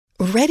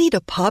Ready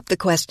to pop the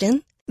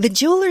question? The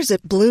jewelers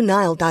at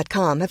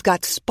BlueNile.com have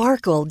got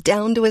sparkle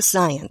down to a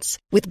science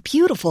with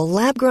beautiful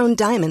lab-grown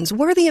diamonds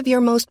worthy of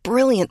your most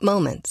brilliant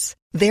moments.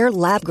 Their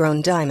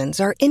lab-grown diamonds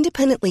are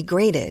independently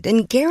graded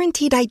and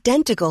guaranteed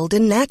identical to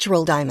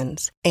natural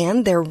diamonds,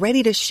 and they're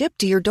ready to ship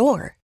to your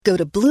door. Go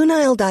to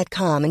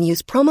BlueNile.com and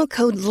use promo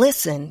code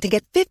LISTEN to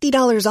get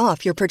 $50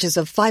 off your purchase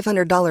of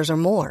 $500 or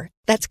more.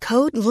 That's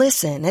code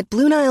LISTEN at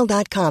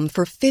BlueNile.com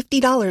for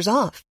 $50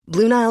 off.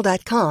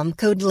 BlueNile.com,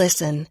 code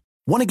LISTEN.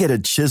 Want to get a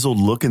chiseled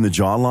look in the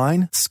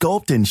jawline?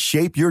 Sculpt and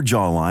shape your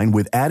jawline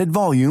with added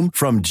volume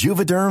from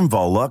Juvederm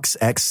Volux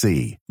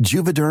XC.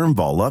 Juvederm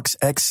Volux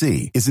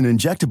XC is an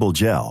injectable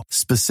gel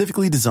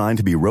specifically designed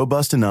to be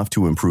robust enough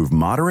to improve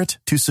moderate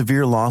to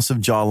severe loss of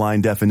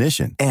jawline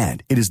definition.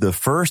 And it is the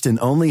first and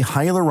only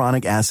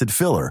hyaluronic acid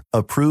filler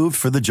approved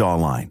for the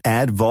jawline.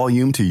 Add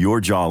volume to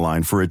your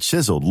jawline for a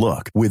chiseled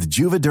look with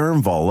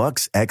Juvederm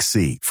Volux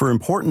XC. For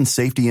important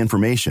safety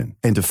information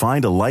and to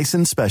find a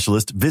licensed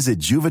specialist, visit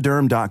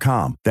Juvederm.com.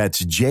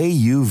 That's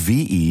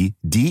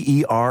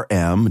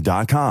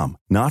Juvederm.com.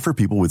 Not for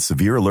people with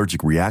severe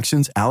allergic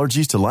reactions,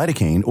 allergies to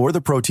lidocaine, or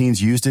the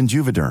proteins used in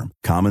Juvederm.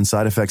 Common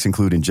side effects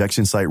include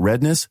injection site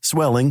redness,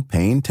 swelling,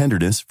 pain,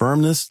 tenderness,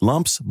 firmness,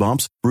 lumps,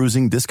 bumps,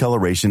 bruising,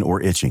 discoloration, or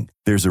itching.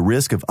 There's a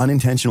risk of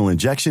unintentional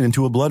injection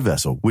into a blood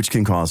vessel, which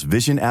can cause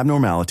vision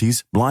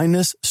abnormalities,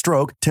 blindness,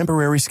 stroke,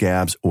 temporary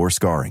scabs, or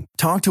scarring.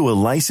 Talk to a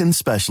licensed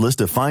specialist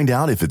to find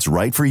out if it's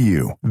right for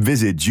you.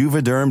 Visit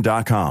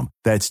Juvederm.com.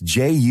 That's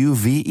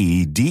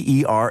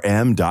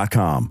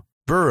Juvederm.com.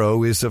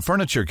 Burrow is a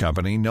furniture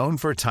company known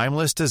for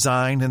timeless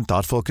design and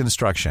thoughtful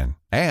construction,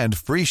 and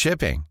free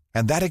shipping,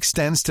 and that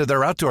extends to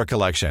their outdoor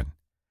collection.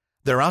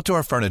 Their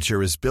outdoor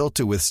furniture is built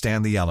to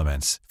withstand the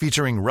elements,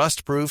 featuring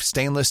rust-proof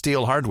stainless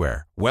steel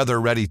hardware,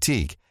 weather-ready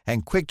teak,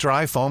 and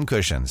quick-dry foam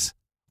cushions.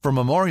 For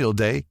Memorial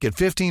Day, get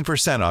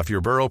 15% off your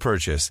Burrow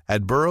purchase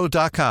at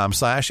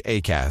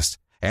burrow.com/ACAST,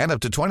 and up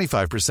to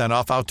 25%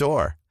 off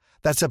outdoor.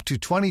 That's up to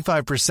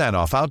 25%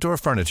 off outdoor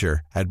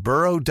furniture at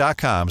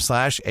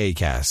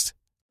burrow.com/ACAST.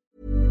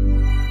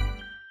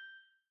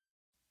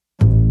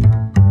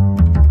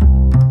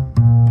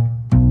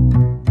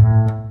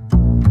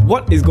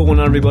 What is going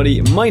on,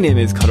 everybody? My name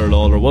is Conor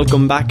Lawler.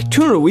 Welcome back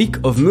to another week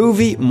of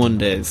Movie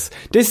Mondays.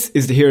 This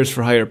is the Heroes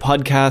for Hire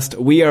podcast.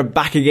 We are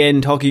back again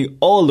talking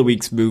all the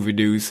week's movie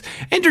news,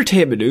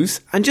 entertainment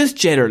news, and just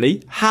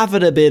generally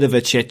having a bit of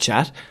a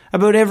chit-chat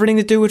about everything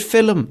to do with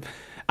film.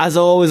 As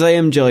always, I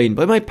am joined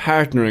by my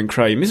partner in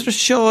crime, Mr.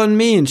 Sean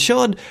Mean.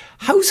 Sean,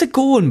 how's it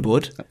going,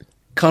 bud?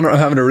 Conor, I'm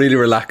having a really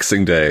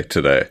relaxing day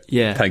today.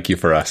 Yeah. Thank you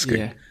for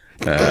asking.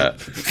 Yeah.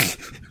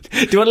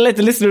 Do you want to let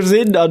the listeners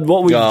in on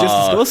what we've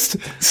just discussed?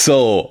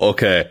 So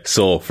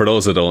for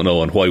those that don't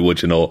know, and why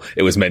would you know,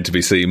 it was meant to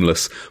be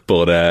seamless,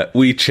 but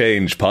we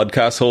changed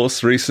podcast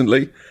hosts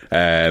recently,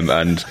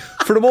 and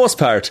for the most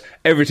part,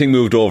 everything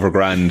moved over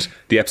grand.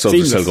 The episodes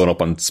are still going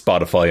up on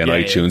Spotify and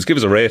iTunes. Yeah. Give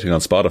us a rating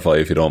on Spotify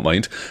if you don't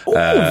mind.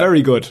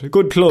 Very good.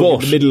 Good plug in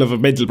the middle of a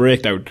mental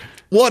breakdown.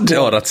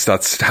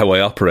 That's how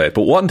I operate.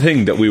 But one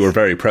thing that we were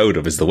very proud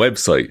of is the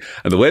website.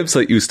 And the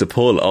website used to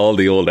pull all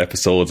the old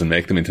episodes and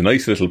make them into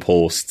nice little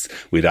posts.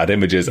 We'd add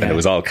images, and it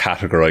was all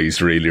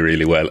categorised really,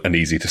 really well and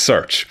easy to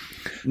search.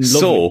 Lovely.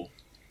 So,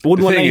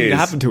 wouldn't want anything to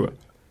happen to it.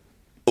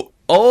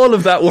 All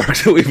of that work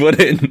that we put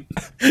in,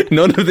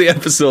 none of the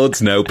episodes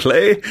now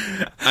play,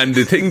 and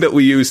the thing that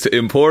we use to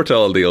import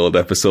all the old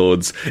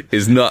episodes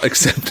is not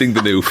accepting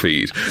the new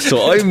feed.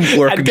 So I'm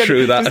working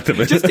through that at the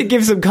minute. Just to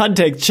give some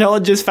context,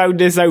 Sean just found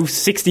this out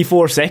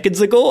 64 seconds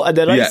ago, and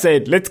then I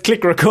said, let's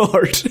click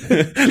record.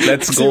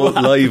 Let's go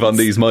live on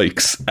these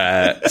mics.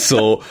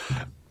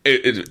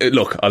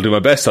 Look, I'll do my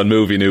best on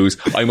movie news.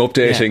 I'm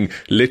updating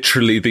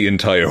literally the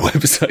entire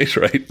website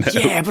right now.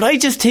 Yeah, but I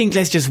just think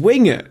let's just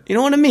wing it. You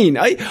know what I mean?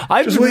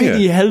 I'm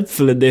really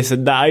helpful in this,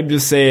 and that I'm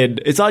just saying,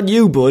 it's on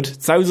you, bud.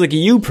 It sounds like a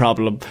you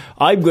problem.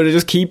 I'm going to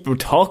just keep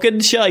talking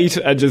shite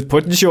and just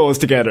putting shows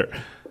together.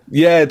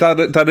 Yeah,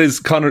 that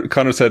is,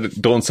 Conor said,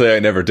 don't say I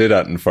never did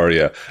that for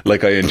you.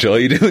 Like, I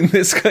enjoy doing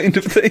this kind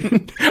of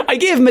thing. I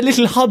gave him a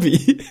little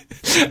hobby.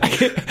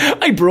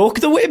 I broke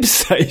the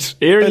website.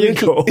 Here you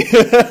go.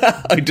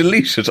 I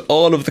deleted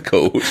all of the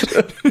code.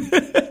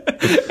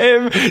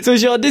 So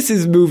Sean, this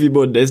is Movie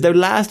Mondays. Now,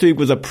 last week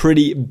was a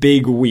pretty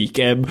big week.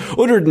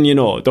 Other than,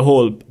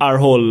 our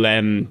whole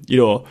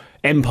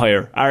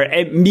empire, our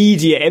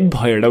media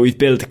empire that we've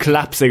built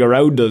collapsing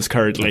around us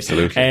currently.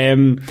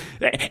 Absolutely.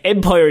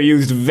 Empire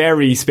used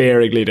very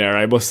sparingly there,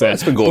 I must say.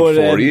 It's been going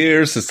 4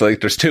 years. It's like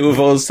there's two of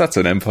us. That's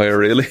an empire,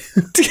 really.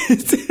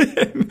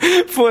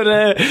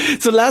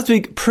 So last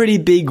week, pretty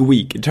big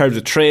week in terms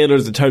of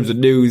trailers, in terms of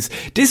news.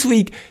 This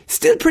week,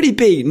 still pretty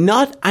big.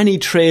 Not any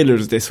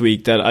trailers this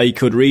week that I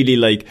could really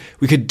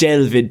we could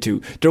delve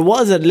into. There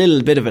was a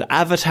little bit of an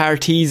Avatar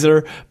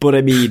teaser, but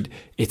I mean,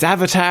 it's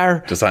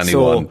Avatar. Does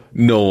anyone? So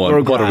no one.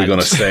 What are we going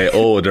to say?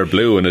 Oh, they're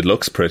blue and it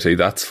looks pretty.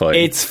 That's fine.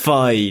 It's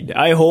fine.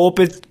 I hope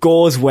it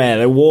goes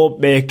well. It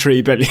won't make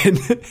 3 billion.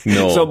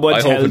 No,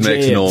 I hope it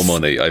makes no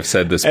money. I've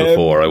said this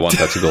before. I want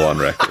that to go on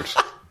record.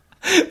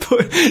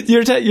 But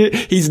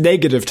he's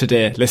negative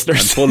today,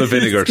 listeners. I'm full of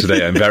vinegar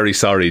today. I'm very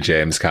sorry,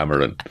 James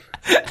Cameron.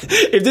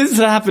 If this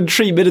had happened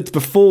 3 minutes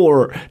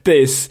before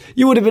this,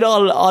 you would have been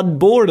all on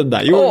board on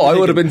that. I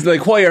would have been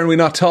like, why are we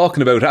not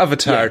talking about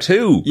Avatar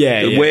 2?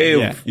 The Way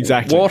of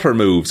exactly. Water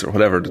Moves, or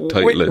whatever the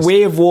title is.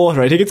 Way of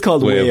Water. I think it's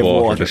called Way of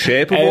Water. The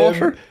Shape of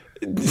Water?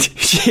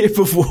 Shape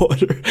of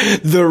Water.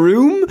 The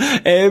Room.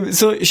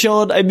 So,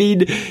 Sean, I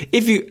mean,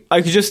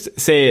 I could just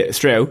say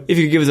straight out, if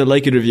you could give us a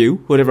like and review,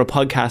 whatever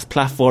podcast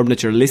platform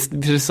that you're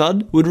listening to this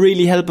on, would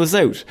really help us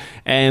out.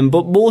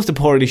 But most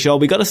importantly,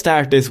 Sean, we got to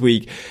start this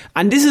week.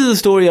 And this is a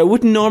story I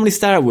wouldn't normally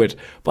start with,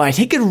 but I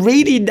think it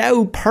really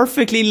now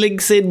perfectly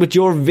links in with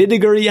your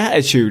vinegary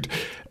attitude.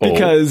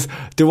 Because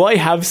do I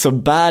have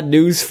some bad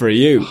news for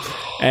you?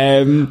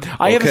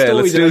 I have a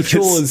story that I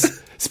chose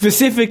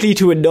specifically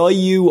to annoy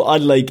you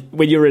on, like,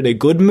 when you're in a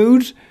good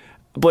mood,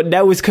 but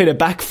now it's kind of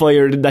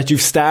backfired in that you've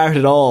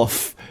started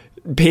off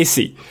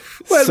pissy.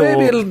 Well,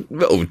 maybe it'll...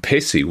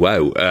 pissy,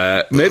 wow.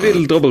 Maybe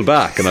it'll double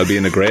back and I'll be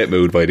in a great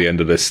mood by the end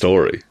of this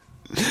story.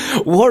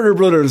 Warner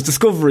Brothers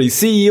Discovery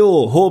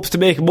CEO hopes to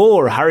make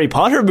more Harry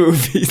Potter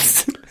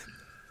movies.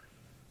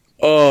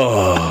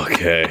 Oh,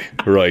 okay.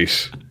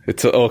 Right.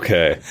 It's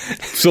okay.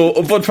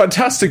 So, but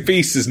Fantastic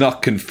Beasts is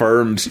not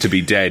confirmed to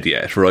be dead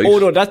yet, right?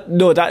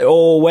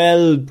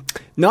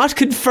 Not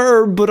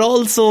confirmed, but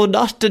also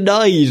not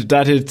denied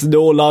that it's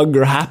no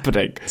longer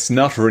happening. It's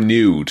not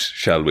renewed,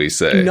 shall we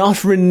say?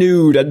 Not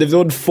renewed, and they've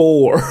done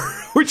 4,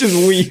 which is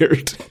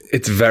weird.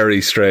 It's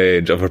very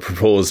strange of a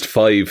proposed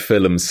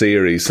 5-film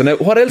series. So now,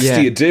 what else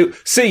do you do?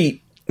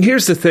 See,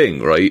 here's the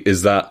thing, right,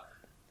 is that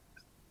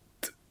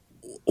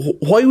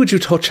why would you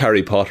touch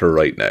Harry Potter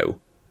right now?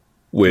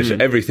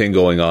 With everything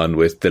going on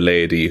with the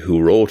lady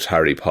who wrote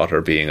Harry Potter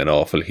being an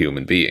awful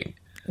human being.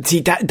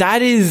 See,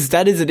 that is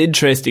an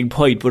interesting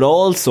point, but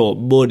also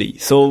money.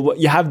 So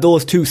you have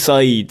those two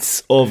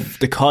sides of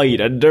the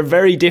coin, and they're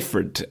very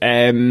different.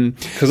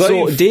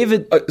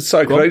 David...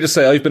 sorry, could I just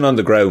say, I've been on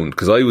the ground,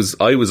 because I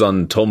was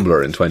on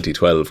Tumblr in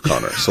 2012,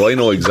 Connor, so I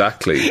know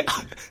exactly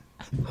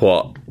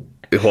what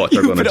they're going to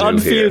do here. You've been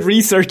on-field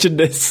researching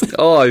this.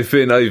 Oh, I've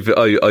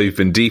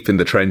been deep in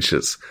the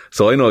trenches,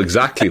 so I know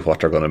exactly what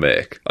they're going to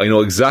make. I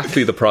know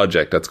exactly the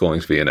project that's going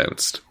to be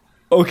announced.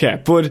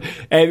 Okay, but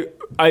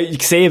I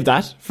saved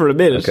that for a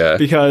minute,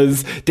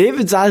 because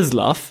David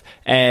Zaslav,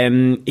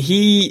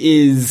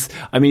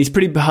 he's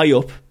pretty high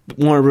up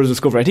Warner Bros.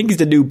 Discovery. I think he's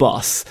the new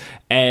boss.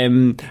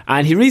 And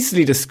he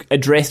recently just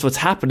addressed what's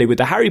happening with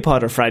the Harry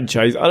Potter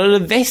franchise on an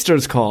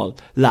investors call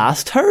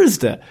last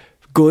Thursday.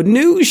 Good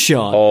news,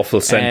 Sean.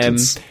 Awful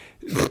sentence.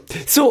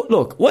 So,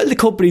 look, while the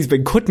company's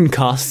been cutting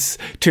costs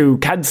to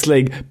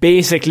cancelling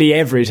basically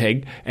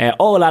everything,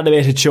 all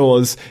animated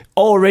shows,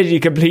 already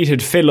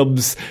completed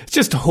films,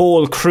 just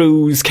whole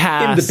crews,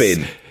 cast... In the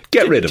bin.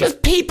 Get rid of it.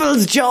 Just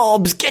people's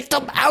jobs. Get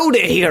them out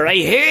of here. I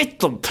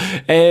hate them.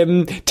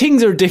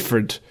 Things are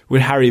different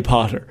with Harry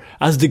Potter,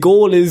 as the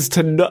goal is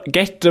to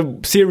get the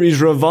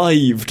series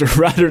revived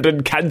rather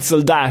than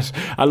cancel that,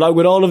 along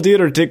with all of the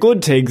other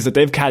good things that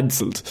they've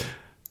cancelled.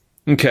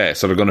 Okay,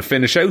 so they're going to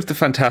finish out the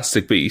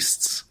Fantastic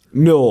Beasts.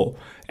 No.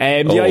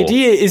 The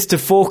idea is to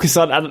focus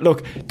on... And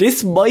look,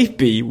 this might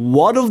be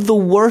one of the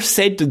worst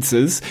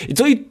sentences.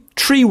 It's only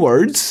 3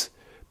 words,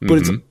 but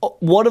it's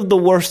one of the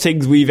worst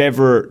things we've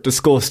ever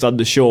discussed on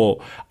the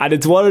show. And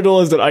it's one of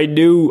those that I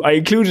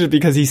included it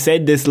because he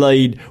said this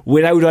line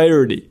without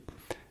irony.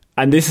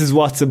 And this is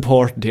what's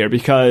important here,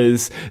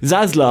 because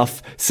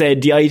Zaslav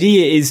said the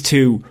idea is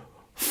to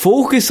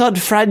focus on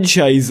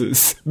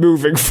franchises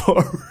moving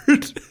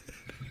forward.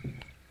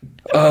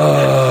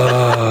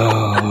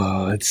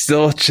 Oh, it's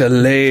such a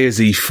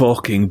lazy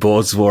fucking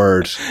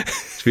buzzword.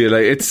 To be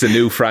like, it's a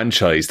new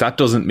franchise. That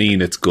doesn't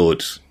mean it's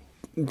good.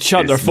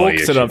 Sean, they're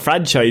focusing on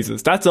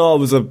franchises. That's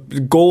always a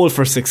goal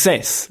for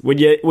success. When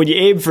you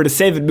aim for the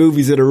 7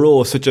 movies in a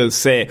row, such as,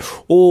 say,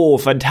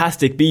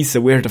 Fantastic Beasts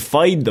and where to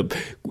find them,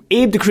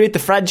 aim to create the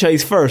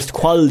franchise first,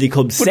 quality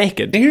comes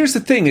second. Here's the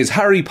thing, is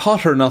Harry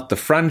Potter not the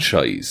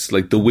franchise,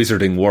 like the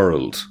Wizarding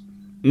World?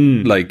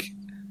 Like...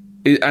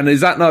 And is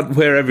that not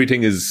where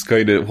everything is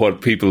kind of what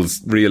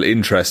people's real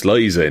interest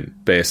lies in,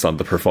 based on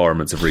the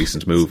performance of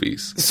recent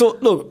movies? So,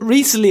 look,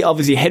 recently,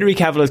 obviously, Henry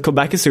Cavill has come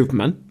back as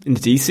Superman in the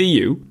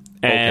DCU.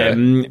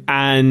 And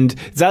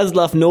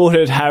Zaslav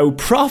noted how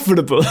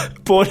profitable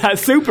both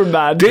as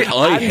Superman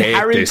and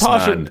Harry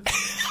Potter... Man.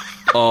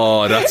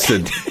 Oh, that's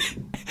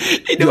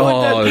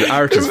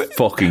art is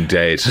fucking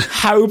dead.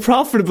 How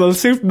profitable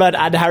Superman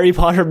and Harry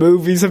Potter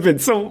movies have been.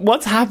 So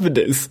what's happened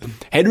is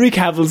Henry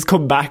Cavill's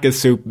come back as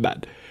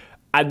Superman.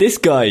 And this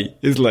guy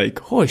is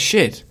like, oh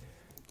shit,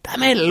 that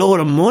made a load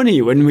of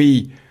money when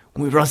we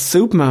brought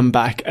Superman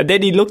back. And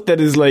then he looked at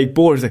his board and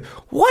was like,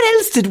 what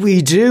else did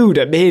we do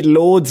that made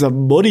loads of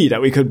money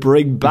that we could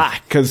bring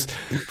back? Because,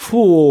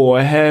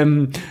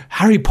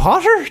 Harry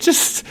Potter?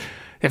 Just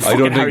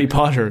Harry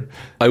Potter.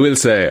 I will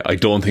say, I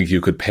don't think you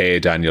could pay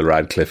Daniel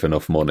Radcliffe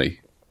enough money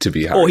to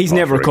be Harry Potter. Oh, he's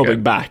never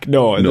coming back.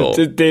 No.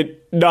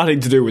 nothing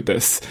to do with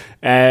this.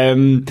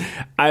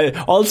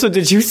 Also,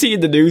 did you see in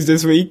the news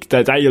this week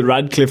that Daniel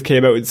Radcliffe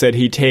came out and said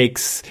he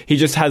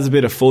just has a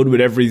bit of fun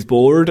whenever he's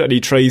bored, and he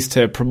tries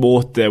to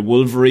promote the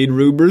Wolverine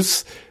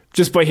rumours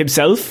just by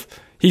himself?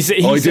 I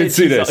did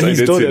see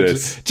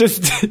this.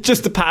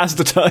 Just to pass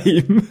the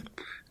time.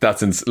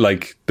 That's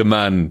like the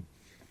man.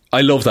 I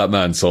love that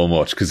man so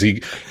much because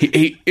he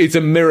it's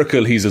a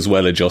miracle he's as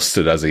well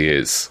adjusted as he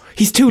is.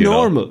 He's too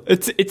normal.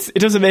 It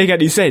doesn't make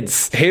any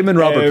sense. Him and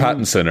Robert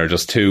Pattinson are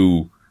just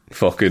two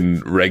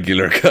fucking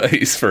regular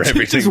guys for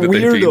everything that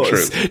they've been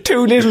through.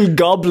 Two little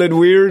goblin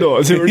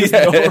weirdos who are just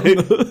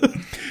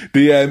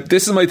normal.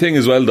 This is my thing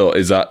as well, though,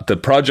 is that the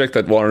project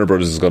that Warner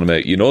Brothers is going to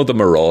make, the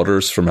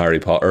Marauders from Harry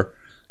Potter,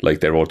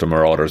 like they wrote the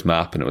Marauders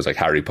map and it was like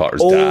Harry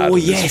Potter's dad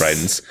and his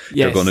friends.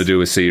 Yes. They're going to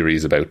do a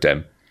series about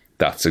them.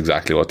 That's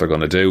exactly what they're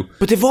going to do.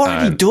 But they've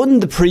already done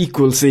the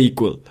prequel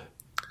sequel.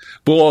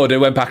 But they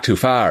went back too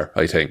far,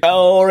 I think.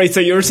 Oh, right. So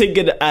you're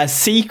thinking a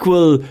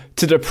sequel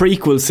to the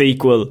prequel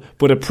sequel,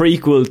 but a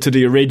prequel to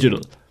the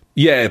original.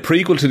 Yeah, a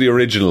prequel to the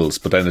originals,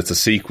 but then it's a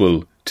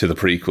sequel to the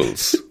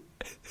prequels.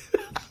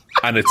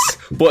 And it's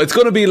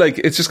going to be like,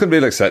 it's just going to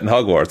be like set in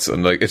Hogwarts,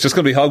 and like, it's just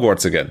going to be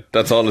Hogwarts again.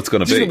 That's all it's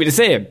going to be. It's going to be the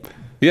same.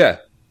 Yeah.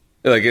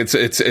 Like it's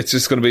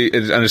just going to be,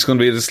 and it's going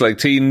to be this like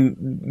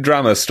teen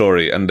drama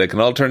story, and they can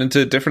all turn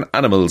into different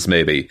animals,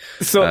 maybe.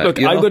 So look,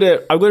 I'm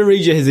gonna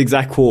read you his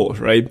exact quote.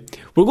 Right,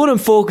 we're going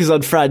to focus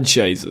on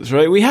franchises.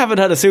 Right, we haven't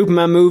had a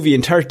Superman movie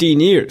in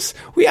 13 years.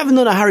 We haven't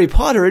done a Harry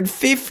Potter in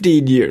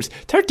 15 years.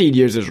 13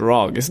 years is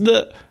wrong, isn't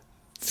it?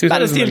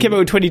 Man of Steel came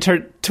out in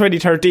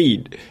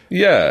 2013.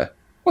 Yeah.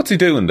 What's he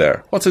doing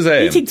there? What's his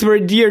aim? He thinks we're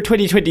in the year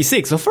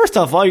 2026. So first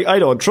off, I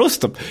don't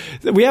trust him.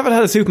 We haven't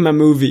had a Superman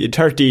movie in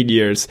 13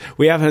 years.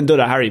 We haven't done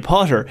a Harry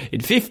Potter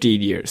in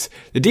 15 years.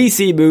 The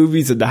DC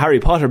movies and the Harry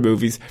Potter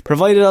movies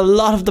provided a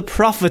lot of the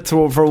profits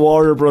for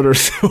Warner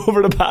Brothers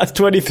over the past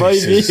 25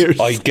 years.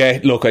 I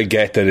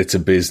get that it's a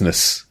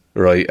business,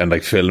 right? And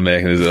like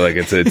filmmaking is like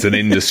it's an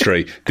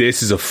industry.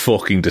 This is a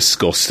fucking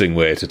disgusting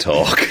way to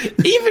talk.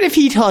 Even if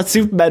he thought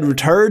Superman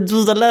Returns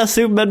was the last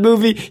Superman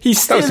movie,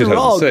 he's still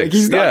wrong. Like,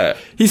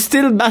 he's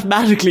still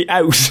mathematically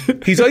out.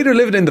 He's either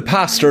living in the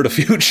past or the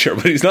future,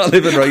 but he's not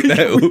living right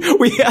now.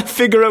 We have to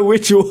figure out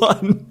which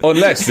one.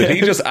 Unless did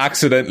he just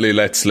accidentally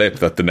let slip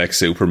that the next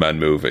Superman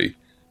movie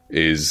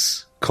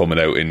is coming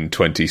out in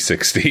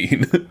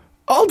 2016?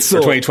 Also,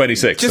 or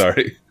 2026,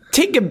 sorry.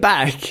 Thinking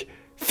back,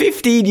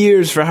 15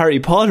 years for Harry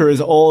Potter is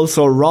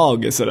also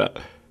wrong, isn't it?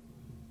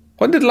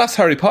 When did the last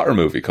Harry Potter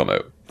movie come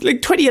out?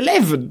 Like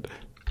 2011.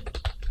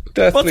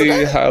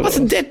 Definitely.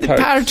 Wasn't that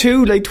part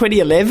 2 like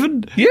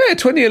 2011? Yeah,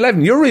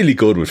 2011. You're really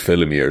good with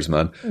film years,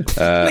 man.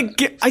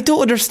 I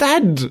don't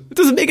understand. It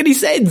doesn't make any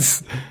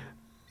sense.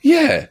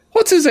 Yeah.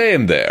 What's his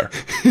aim there?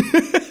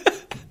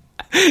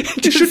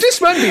 Should this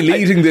man be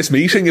leading this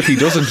meeting if he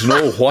doesn't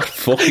know what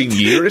fucking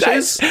year it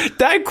is?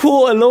 That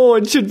quote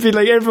alone should be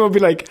like, everyone be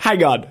like,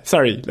 hang on,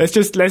 sorry, let's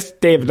just do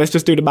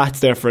the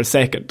maths there for a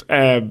second.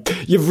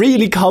 You've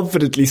really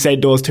confidently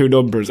said those two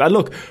numbers. And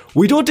look,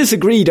 we don't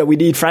disagree that we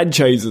need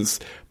franchises,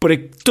 but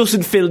it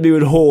doesn't fill me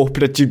with hope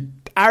that you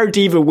aren't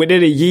even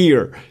within a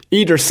year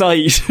either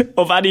side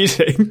of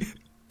anything.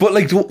 But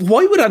like,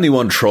 why would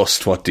anyone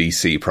trust what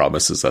DC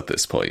promises at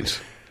this point?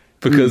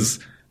 Because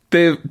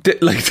like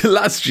the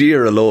last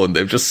year alone,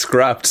 they've just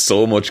scrapped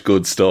so much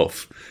good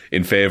stuff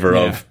in favour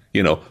of,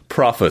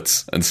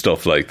 profits and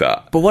stuff like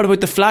that. But what about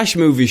the Flash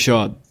movie,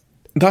 Sean?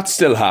 That's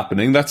still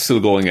happening. That's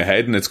still going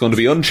ahead, and it's going to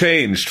be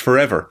unchanged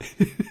forever.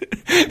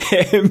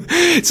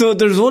 So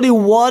there's only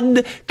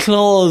one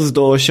clause,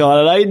 though, Sean,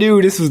 and I knew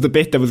this was the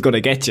bit that was going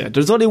to get you.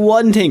 There's only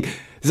one thing.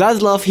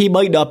 Zaslav, he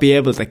might not be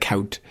able to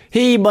count.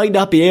 He might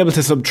not be able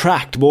to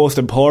subtract, most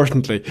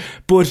importantly.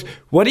 But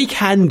what he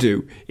can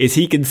do is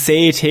he can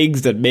say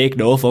things that make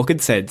no fucking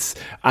sense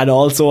and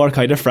also are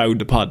kind of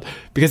frowned upon.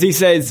 Because he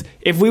says,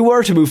 if we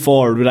were to move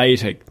forward with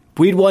anything,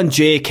 we'd want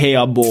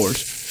JK on board.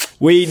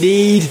 We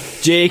need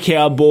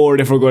JK on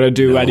board if we're going to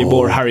do any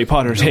more Harry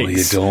Potter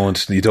things. No,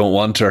 you don't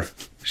want her.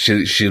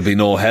 She'll be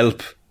no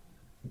help.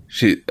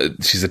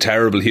 She's a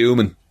terrible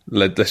human.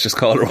 Let's just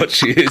call her what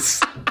she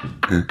is.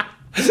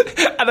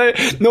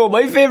 And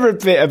my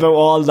favourite bit about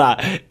all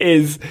that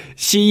is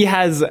she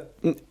has,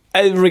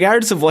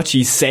 regardless of what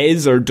she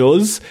says or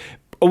does,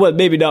 well,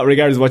 maybe not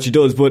regardless of what she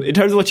does, but in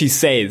terms of what she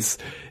says,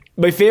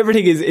 my favourite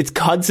thing is it's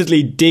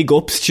constantly dig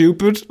up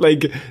stupid.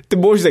 Like, the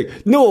more she's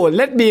like, no,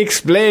 let me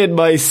explain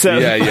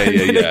myself. Yeah.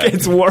 It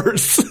gets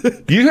worse.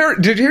 Did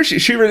you hear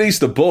she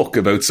released a book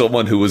about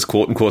someone who was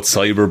quote unquote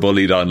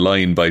cyberbullied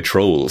online by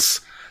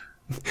trolls?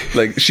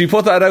 Like, she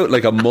put that out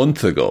like a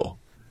month ago.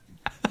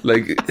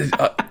 Like,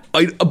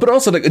 but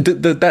also like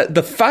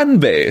the fan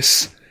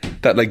base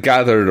that like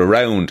gathered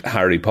around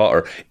Harry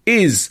Potter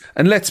is,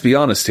 and let's be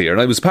honest here,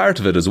 and I was part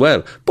of it as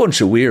well, bunch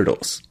of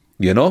weirdos,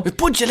 a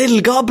bunch of little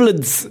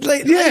goblins,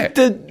 like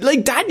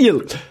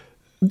Daniel.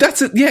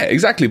 That's it, yeah,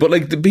 exactly. But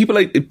like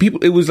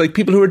it was like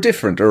people who were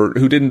different or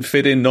who didn't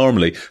fit in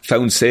normally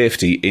found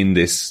safety in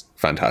this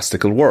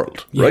fantastical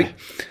world, right?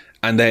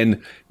 And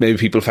then maybe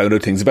people found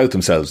out things about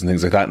themselves and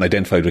things like that and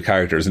identified with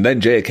characters. And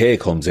then JK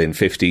comes in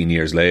 15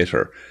 years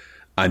later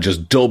and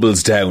just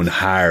doubles down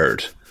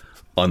hard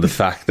on the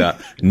fact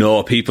that,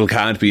 no, people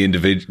can't be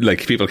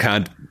people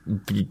can't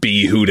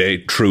be who they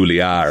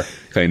truly are,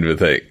 kind of a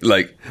thing.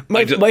 Like,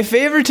 my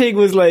favourite thing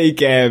was like,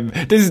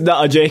 this is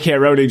not a J.K.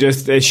 Rowling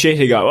just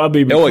shitting on. I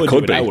mean, it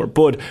could be.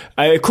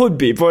 It could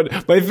be.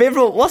 But my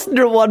favourite, wasn't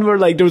there one where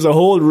like there was a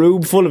whole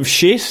room full of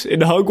shit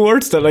in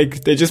Hogwarts that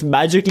like they just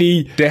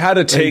magically... They had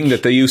a thing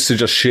that they used to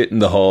just shit in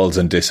the halls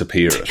and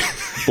disappear it.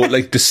 But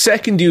like the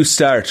second you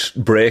start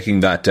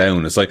breaking that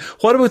down, it's like,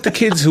 what about the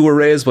kids who were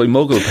raised by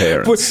Muggle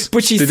parents?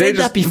 But she said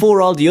that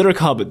before all the other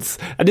comments.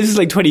 And this is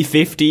like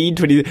 2015,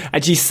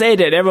 and she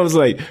said it and everyone was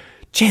like,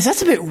 jeez,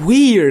 that's a bit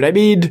weird. I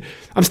mean,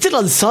 I'm still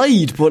on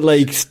side, but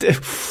like,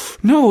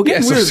 no,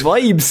 getting weird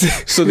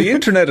vibes. So the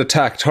internet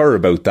attacked her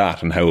about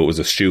that and how it was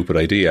a stupid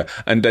idea.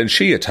 And then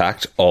she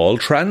attacked all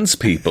trans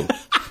people.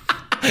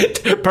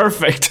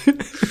 Perfect.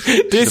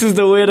 This is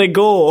the way to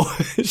go,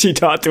 she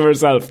thought to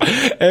herself.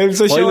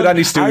 So why would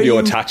any studio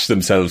attach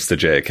themselves to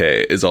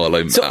JK is all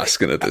I'm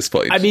asking at this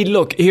point. I mean,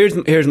 look,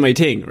 here's my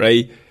thing,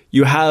 right?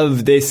 You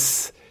have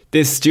this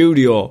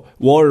studio,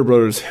 Warner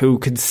Brothers, who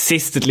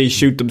consistently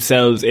shoot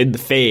themselves in the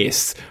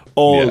face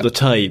all the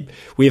time.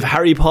 We have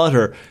Harry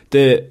Potter.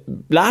 The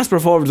last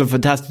performance of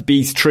Fantastic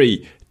Beasts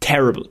 3,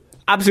 terrible.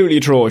 Absolutely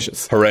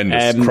atrocious.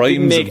 Horrendous.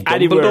 Crimes of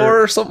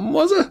Dumbledore or something,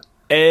 was it?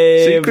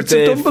 Secrets of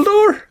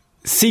Dumbledore?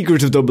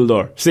 Secrets of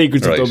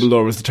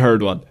Dumbledore was the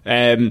third one.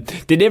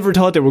 They never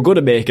thought they were going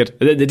to make it,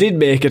 and then they did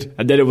make it,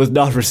 and then it was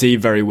not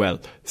received very well.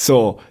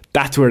 So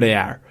that's where they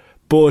are.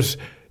 But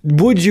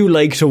would you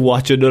like to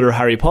watch another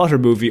Harry Potter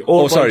movie?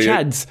 Or by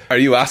chance... Are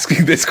you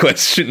asking this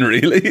question,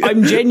 really?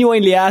 I'm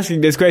genuinely asking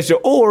this question.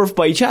 Or if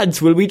by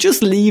chance, will we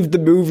just leave the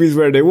movies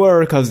where they were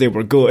because they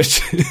were good?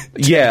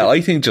 Yeah,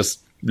 I think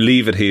just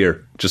leave it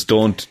here. Just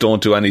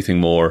don't do anything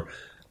more.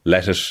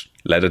 Let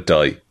it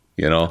die.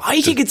 You know,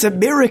 I think it's a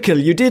miracle.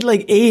 You did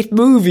like 8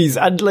 movies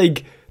and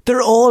like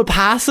they're all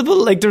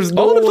passable. Like there's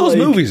no, all of those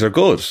movies are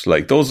good.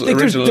 Like those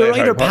original. They're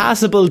either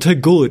passable to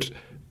good.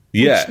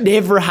 Yeah, which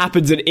never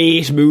happens in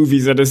 8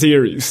 movies in a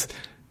series.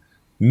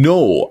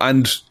 No,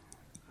 and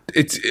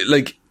it's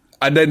like,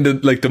 and then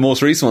the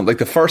most recent one, like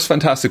the first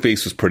Fantastic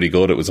Beasts was pretty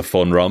good. It was a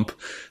fun romp.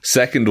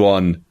 Second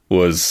one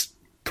was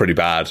pretty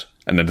bad,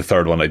 and then the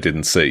third one I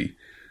didn't see.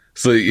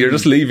 So you're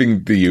just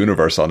leaving the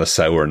universe on a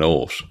sour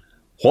note.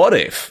 What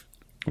if?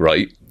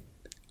 Right,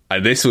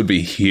 and this would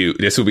be huge.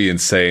 This would be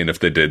insane if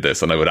they did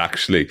this, and I would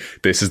actually.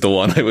 This is the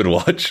one I would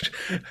watch.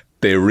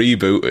 They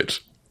reboot it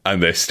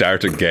and they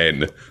start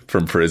again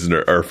from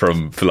Prisoner or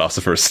from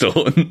Philosopher's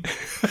Stone.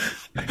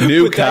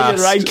 New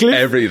cast,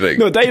 everything.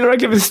 No, Daniel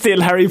Radcliffe is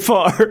still Harry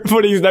Potter,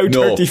 but he's now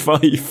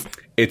 35.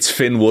 It's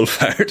Finn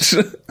Wolfhard,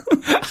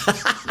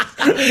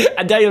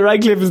 and Daniel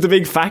Radcliffe is the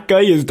big fat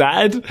guy, his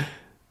dad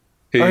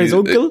or his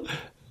uncle.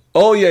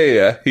 Oh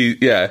yeah.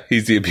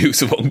 He's the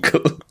abusive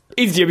uncle.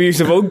 He's the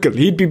abusive uncle.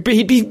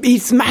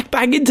 He'd smack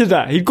bang into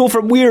that. He'd go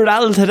from Weird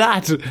Al to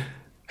that.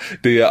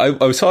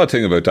 I saw a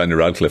thing about Daniel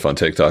Radcliffe on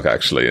TikTok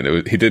actually,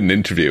 and he did an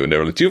interview, and they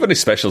were like, "Do you have any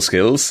special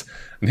skills?"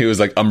 And he was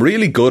like, "I'm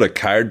really good at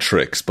card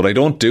tricks, but I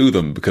don't do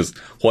them because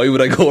why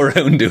would I go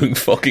around doing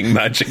fucking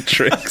magic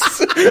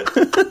tricks?"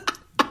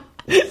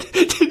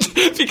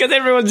 Because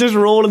everyone's just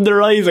rolling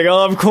their eyes like,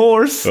 oh, of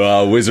course.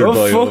 Oh, wizard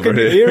boy over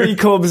here. Here he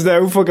comes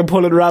now, fucking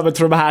pulling rabbits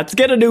from hats.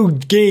 Get a new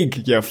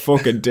gig, you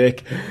fucking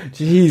dick.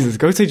 Jesus,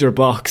 go outside your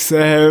box.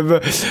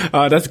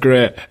 That's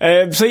great.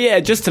 So yeah,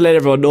 just to let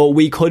everyone know,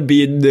 we could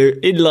be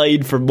in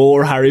line for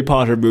more Harry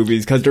Potter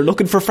movies because they're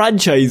looking for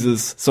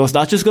franchises. So it's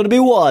not just going to be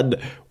one.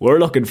 We're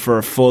looking for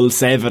a full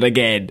 7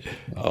 again.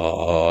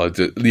 Oh,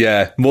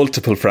 yeah,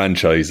 multiple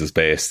franchises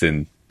based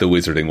in the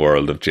wizarding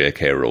world of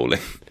J.K. Rowling.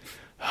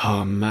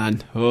 Oh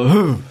man,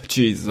 oh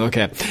Jesus.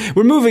 Okay,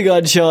 we're moving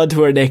on, Sean,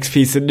 to our next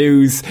piece of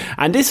news,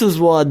 and this was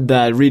one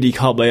that really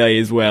caught my eye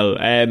as well.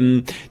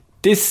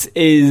 This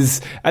is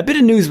a bit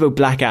of news about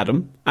Black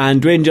Adam,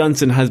 and Dwayne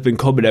Johnson has been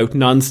coming out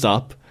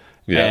non-stop.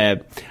 Yeah,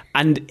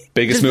 and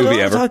biggest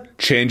movie ever.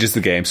 Changes the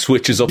game,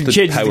 switches up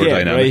the power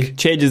dynamic, right?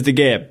 Changes the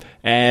game.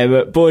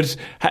 But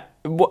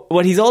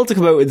what he's also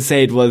come out and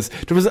said was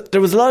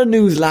there was a lot of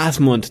news last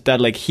month that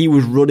like he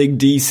was running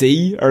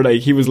DC, or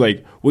like he was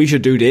like, we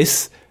should do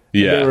this.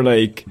 Yeah. And they were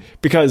like,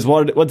 because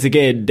once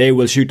again, they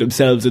will shoot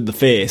themselves in the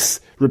face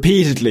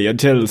repeatedly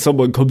until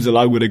someone comes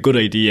along with a good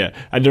idea.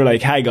 And they're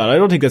like, hang on, I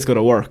don't think that's going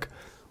to work.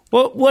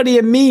 What do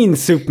you mean,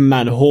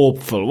 Superman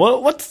hopeful?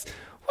 What's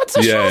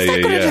that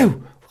going to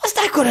do? What's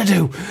that going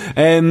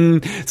to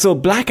do? So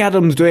Black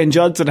Adam's Dwayne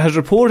Johnson he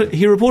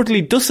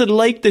reportedly doesn't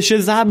like the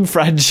Shazam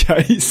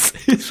franchise,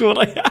 is what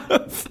I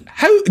have.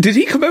 How did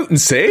he come out and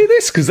say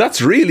this? Because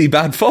that's really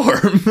bad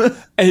form.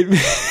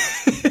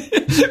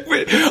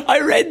 I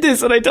read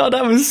this and I thought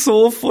that was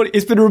so funny.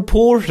 It's been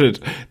reported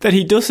that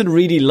he doesn't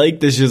really like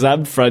the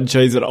Shazam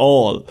franchise at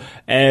all.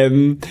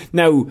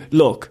 Now,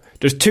 look,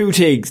 there's two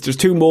things. There's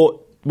two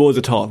modes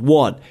of thought.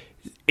 One,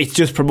 it's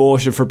just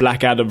promotion for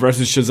Black Adam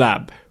versus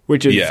Shazam,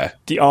 which is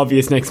the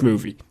obvious next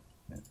movie.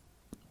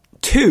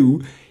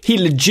 2, he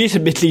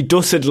legitimately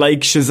doesn't like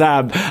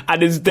Shazam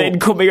and is then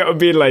coming out and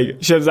being like,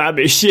 Shazam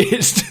is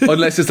shit.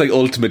 Unless it's like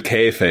ultimate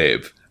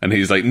kayfabe. And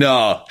he's like,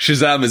 no,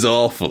 Shazam is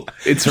awful.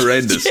 It's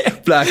horrendous. Yeah.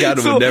 Black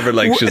Adam would never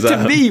like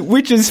Shazam. To me,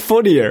 which is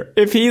funnier?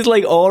 If he's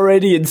like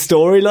already in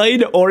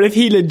storyline, or if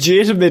he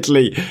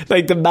legitimately,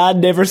 like, the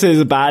man never says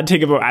a bad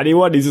thing about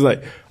anyone. He's just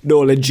like, no,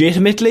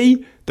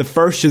 legitimately, the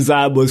first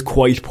Shazam was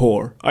quite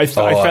poor. I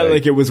felt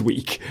like it was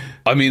weak.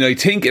 I mean, I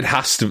think it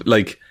has to,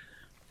 like,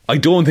 I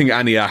don't think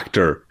any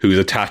actor who's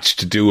attached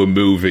to do a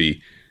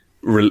movie,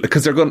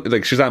 because they're going,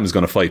 like, Shazam is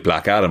going to fight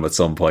Black Adam at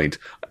some point.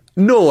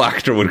 No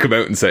actor would come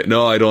out and say,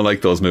 no, I don't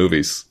like those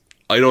movies.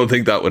 I don't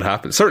think that would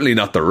happen. Certainly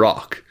not The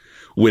Rock,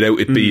 without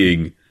it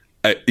being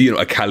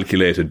a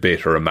calculated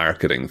bit or a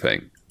marketing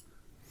thing.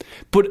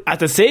 But at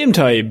the same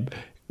time,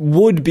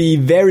 would be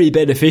very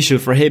beneficial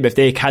for him if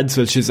they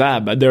cancel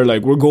Shazam and they're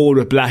like, we're going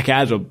with Black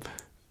Adam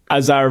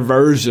as our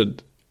version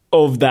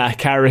of that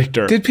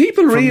character. Did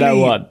people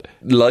really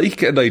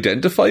like and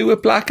identify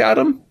with Black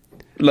Adam?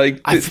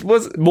 Like,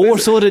 more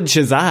so than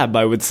Shazam,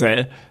 I would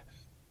say.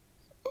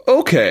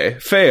 Okay,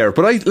 fair,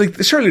 but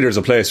surely there's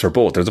a place for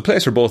both. There's a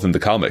place for both in the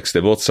comics. They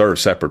both serve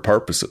separate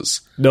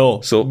purposes.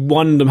 No, so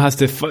one of them has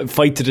to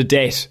fight to the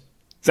death.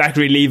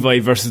 Zachary Levi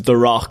versus The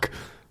Rock.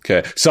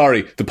 Okay,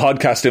 sorry, the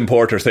podcast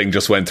importer thing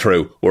just went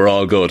through. We're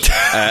all good.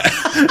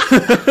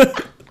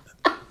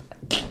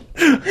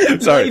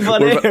 Sorry,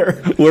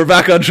 we're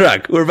back on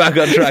track. We're back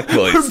on track,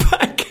 boys. We're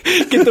back.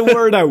 Get the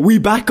word out. We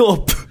back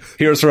up.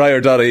 Here's for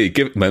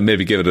hire.ie.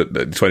 Maybe give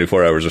it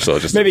 24 hours or so.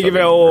 Just maybe give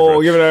it a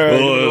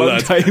long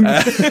time.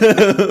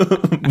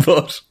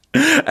 But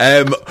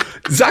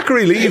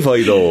Zachary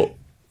Levi, though,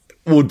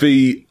 would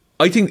be,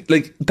 I think,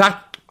 like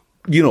that,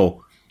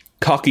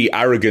 cocky,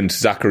 arrogant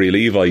Zachary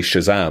Levi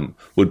Shazam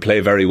would play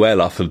very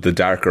well off of the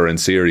darker and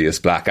serious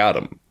Black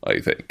Adam, I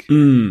think.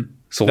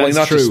 So why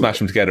not just smash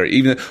them together?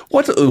 Even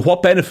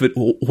what benefit?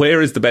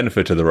 Where is the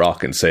benefit to The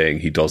Rock in saying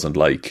he doesn't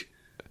like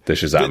the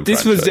Shazam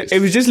franchise? It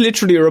was just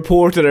literally a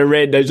report that I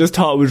read, and I just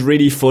thought it was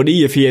really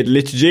funny if he had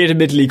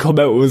legitimately come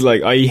out and was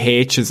like, I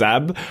hate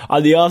Shazam.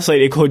 On the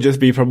offside, it could just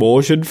be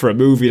promotion for a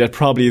movie that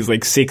probably is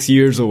like 6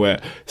 years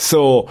away.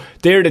 So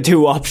they're the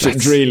two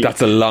options, really.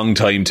 That's a long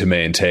time to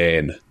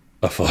maintain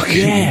a fucking...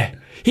 Yeah.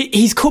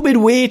 He's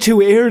coming way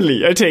too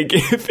early, I think.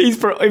 If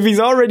he's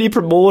already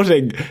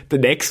promoting the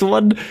next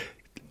one,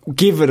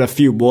 give it a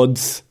few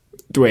months,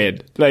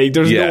 Dwayne. Like,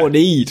 there's no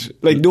need.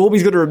 Like,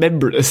 nobody's going to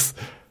remember this.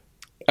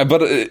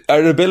 But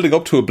are they building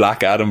up to a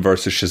Black Adam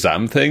versus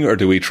Shazam thing, or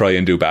do we try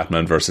and do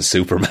Batman versus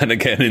Superman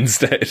again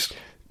instead?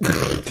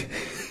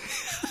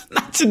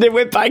 Imagine they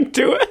went back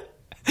to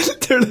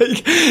it. They're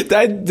like,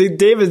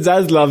 David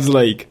Zaslav's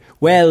like,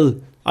 well,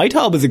 I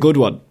thought it was a good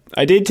one.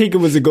 I did think it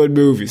was a good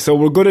movie, so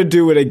we're going to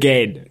do it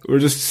again. We're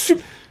just...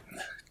 Do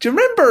you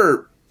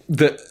remember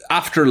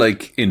after,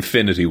 like,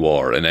 Infinity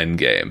War and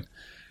Endgame,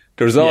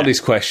 there was all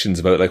these questions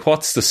about, like,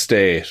 what's the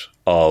state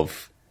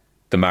of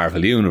the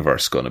Marvel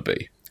Universe going to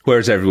be?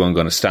 Where's everyone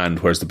going to stand?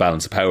 Where's the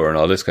balance of power and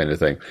all this kind of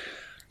thing?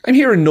 I'm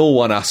hearing no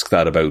one ask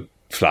that about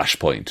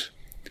Flashpoint.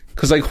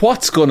 Because, like,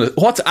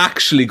 what's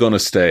actually going to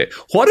stay?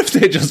 What if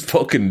they just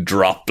fucking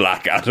drop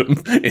Black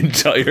Adam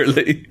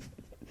entirely?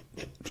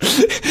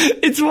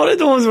 It's one of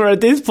those where at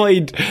this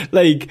point,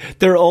 like,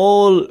 they're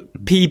all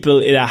people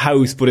in a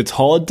house, but it's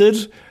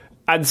haunted.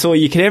 And so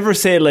you can never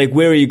say, like,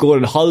 where are you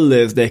going on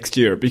holidays next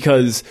year?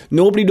 Because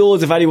nobody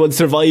knows if anyone's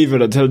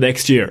surviving until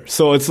next year.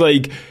 So it's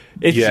like...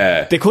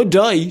 They could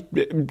die.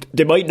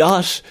 They might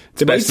not.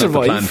 They might survive.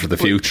 Not the plan for the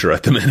future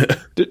at the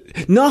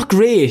minute. Not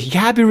great. You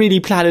can't be really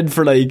planning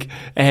for, like,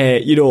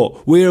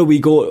 where we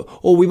go.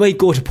 Oh, we might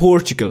go to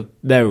Portugal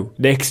now,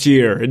 next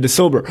year, in the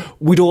summer.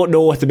 We don't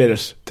know at the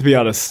minute, to be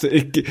honest.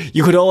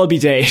 You could all be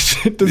dead.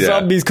 The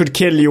zombies could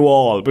kill you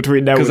all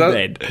between now and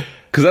then.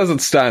 Because as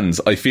it stands,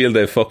 I feel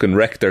they've fucking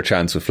wrecked their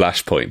chance with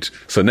Flashpoint.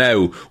 So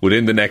now,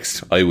 within the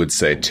next, I would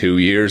say, 2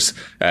 years,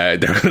 they're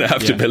going to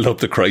have to build up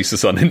the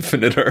Crisis on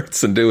Infinite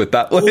Earths and do it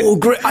that way. Oh,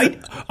 great.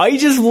 I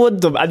just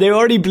want them. And they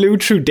already blew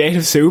through Death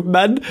of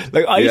Superman.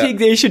 Like, I think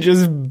they should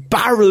just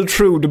barrel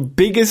through the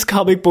biggest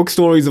comic book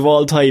stories of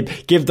all time.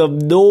 Give them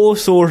no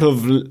sort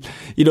of,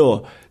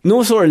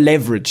 no sort of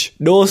leverage.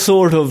 No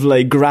sort of,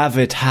 like,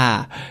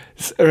 gravitas.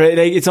 Right?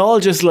 Like, it's all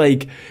just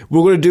like,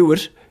 we're going to do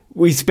it.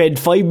 We spend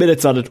 5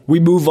 minutes on it. We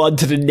move on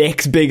to the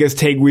next biggest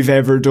thing we've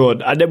ever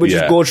done, and then we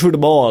just go through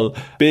them all.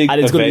 Big and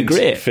it's going to be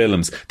great.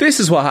 Films. This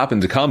is what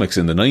happened to comics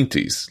in the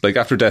 90s. Like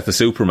after Death of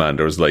Superman,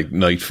 there was like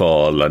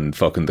Nightfall and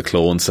fucking the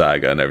Clone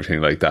Saga and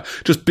everything like that.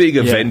 Just big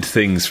event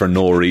things for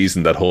no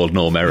reason that hold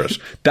no merit.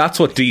 That's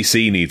what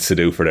DC needs to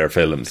do for their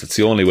films. It's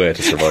the only way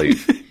to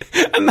survive.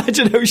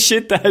 Imagine how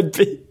shit that'd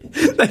be.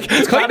 Like,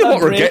 it's kind of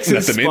what we're getting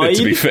at the minute,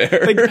 to be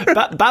fair.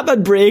 Like,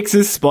 Batman breaks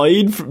his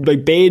spine,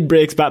 like Bane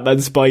breaks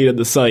Batman's spine on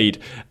the side.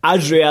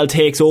 Azrael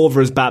takes over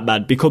as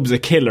Batman, becomes a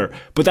killer.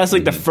 But that's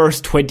like the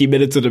first 20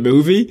 minutes of the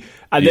movie.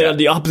 And then on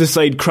the opposite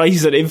side,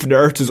 Crisis on Infinite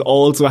Earths is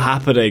also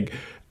happening.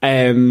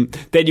 Then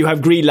you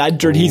have Green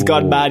Lantern, he's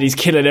gone mad, he's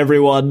killing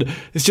everyone.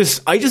 It's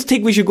just, I just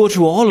think we should go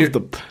through all of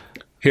them.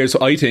 Here's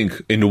what I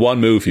think. In one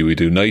movie, we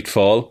do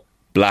Nightfall,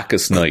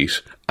 Blackest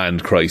Night,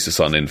 and Crisis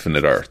on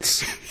Infinite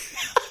Earths.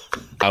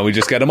 And we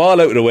just get them all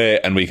out of the way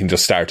and we can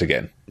just start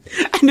again.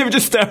 And then we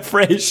just start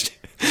fresh.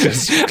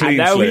 Just clean and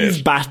now slate.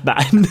 he's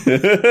Batman.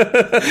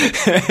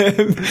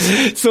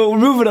 So we're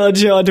moving on,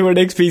 Sean, to our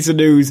next piece of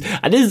news.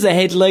 And this is a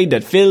headline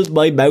that filled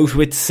my mouth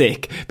with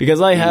sick. Because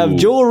I have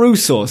Joe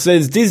Russo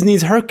says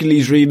Disney's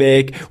Hercules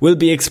remake will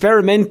be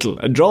experimental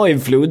and draw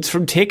influence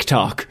from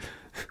TikTok.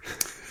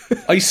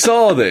 I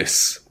saw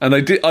this and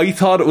I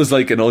thought it was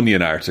like an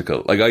Onion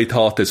article. Like, I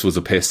thought this was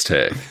a piss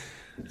take.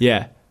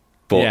 Yeah.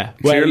 But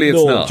clearly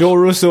it's not. Joe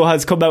Russo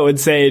has come out and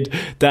said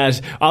that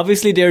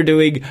obviously they're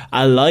doing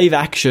a live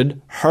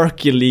action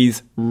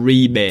Hercules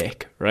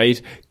remake,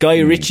 right? Guy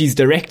Ritchie's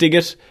directing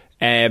it,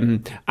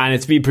 and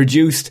it's being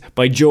produced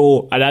by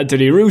Joe and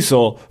Anthony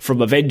Russo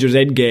from Avengers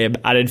Endgame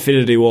and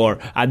Infinity War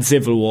and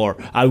Civil War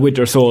and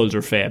Winter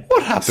Soldier fame.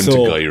 What happened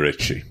to Guy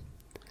Ritchie?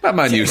 That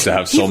man used to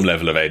have some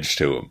level of edge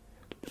to him.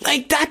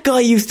 Like, that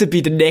guy used to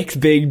be the next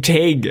big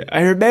thing.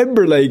 I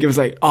remember, like, it was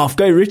like, oh, if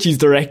Guy Ritchie's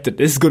directed,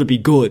 this is going to be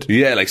good.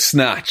 Yeah, like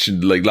Snatch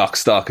and like Lock,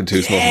 Stock and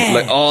Two Smoking,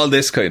 like all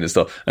this kind of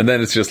stuff. And then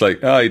it's just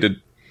like, he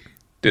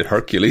did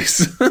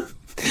Hercules.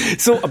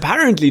 So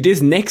apparently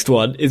this next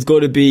one is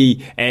going to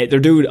be, they're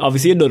doing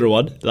obviously another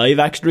one, live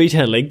action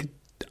retelling.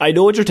 I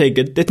know what you're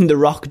thinking. Didn't The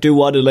Rock do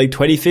one in like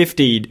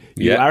 2015?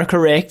 You are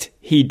correct.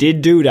 He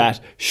did do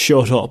that.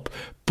 Shut up.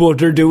 But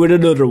they're doing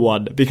another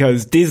one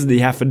because Disney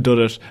haven't done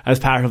it as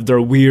part of their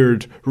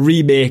weird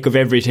remake of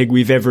everything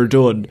we've ever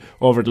done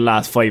over the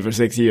last 5 or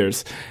 6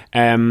 years.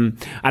 And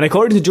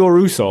according to Joe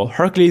Russo,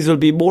 Hercules will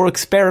be more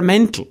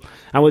experimental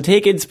and will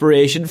take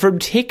inspiration from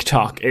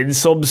TikTok in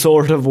some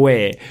sort of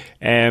way.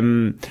 So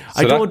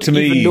I don't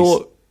even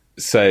know.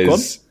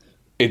 Says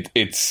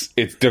it's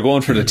they're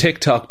going for the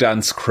TikTok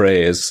dance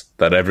craze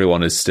that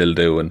everyone is still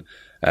doing.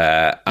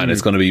 And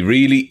it's going to be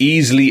really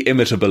easily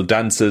imitable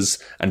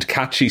dances and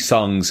catchy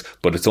songs,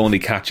 but it's only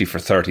catchy for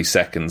 30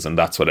 seconds, and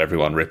that's what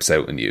everyone rips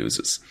out and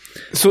uses.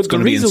 So it's going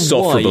to be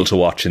insufferable to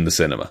watch in the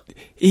cinema.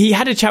 He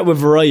had a chat with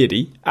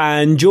Variety,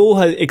 and Joe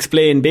has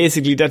explained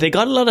basically that they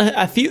got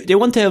they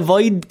want to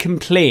avoid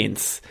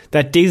complaints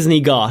that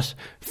Disney got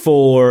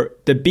for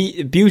the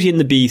Beauty and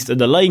the Beast and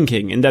the Lion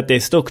King, in that they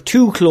stuck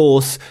too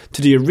close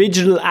to the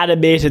original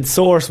animated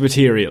source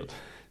material.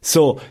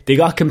 So they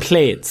got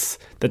complaints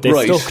that they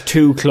stuck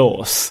too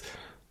close.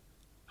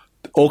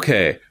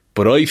 Okay,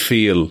 but I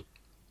feel...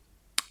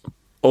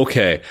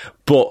 Okay,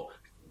 but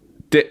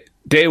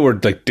they were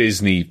like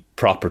Disney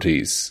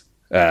properties,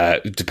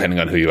 depending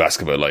on who you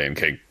ask about Lion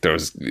King. There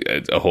was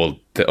a whole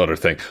other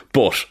thing.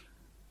 But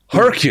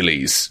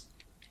Hercules...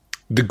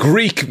 The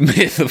Greek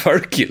myth of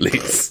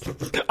Hercules.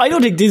 I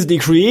don't think Disney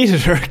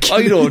created Hercules.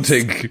 I don't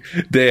think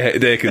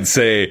they can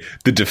say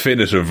the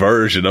definitive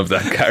version of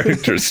that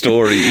character's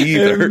story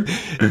either.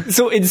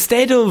 So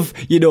instead of,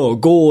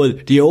 go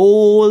the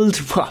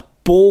old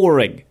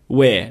boring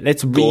way,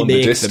 let's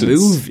remake the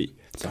movie.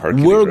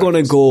 We're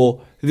going to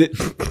go...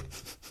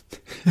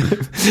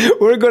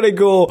 We're going to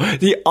go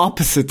the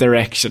opposite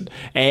direction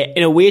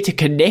in a way to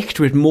connect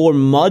with more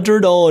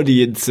modern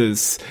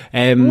audiences.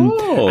 And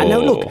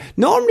now look,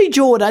 normally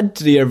Joe and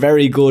Anthony are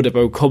very good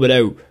about coming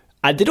out,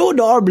 and they don't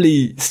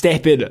normally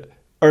step in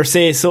or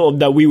say something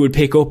that we would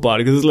pick up on,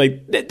 because it's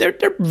like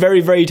they're very,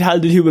 very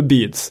talented human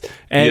beings.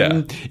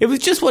 It was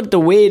just the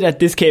way that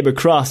this came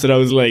across that I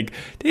was like,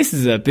 this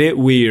is a bit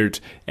weird.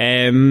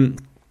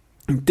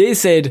 They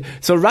said,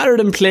 so rather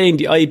than playing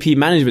the IP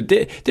management,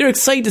 they're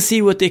excited to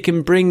see what they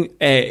can bring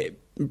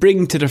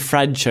to the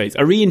franchise,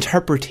 a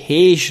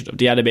reinterpretation of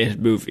the animated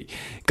movie.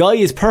 Guy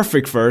is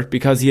perfect for it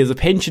because he has a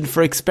penchant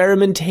for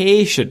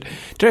experimentation.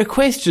 There are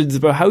questions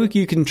about how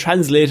you can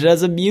translate it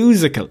as a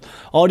musical.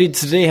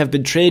 Audiences today have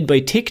been trained by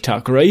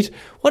TikTok, right?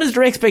 What is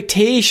their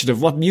expectation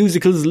of what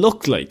musicals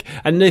look like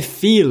and they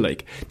feel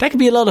like? That could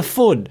be a lot of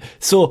fun.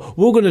 So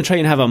we're going to try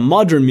and have a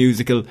modern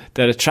musical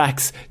that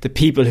attracts the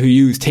people who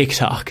use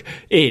TikTok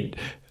in.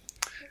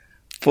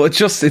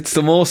 But it's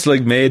the most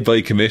like made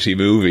by committee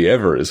movie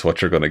ever is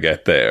what you're going to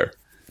get there.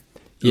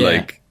 Yeah.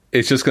 Like,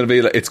 it's just going to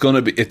be like,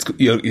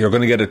 you're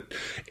going to get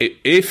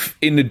if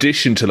in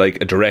addition to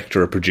like a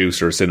director, a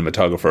producer, a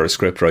cinematographer, a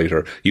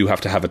scriptwriter, you have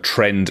to have a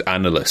trend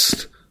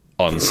analyst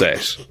on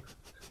set.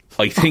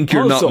 I think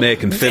you're not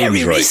making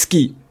films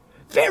right.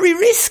 Very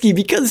risky,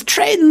 because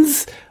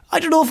trends, I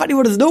don't know if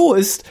anyone has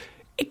noticed,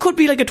 it could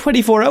be like a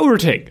 24-hour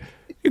thing.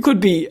 It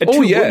could be a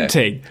 2-month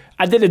thing,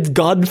 and then it's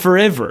gone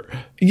forever.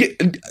 Yeah,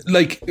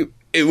 like,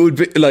 it would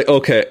be like,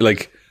 okay,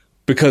 like,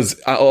 because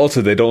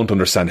also they don't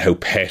understand how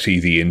petty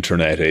the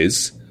internet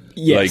is.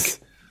 Yes.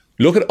 Like,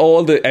 look at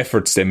all the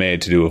efforts they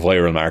made to do a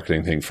viral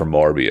marketing thing for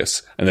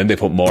Morbius, and then they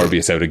put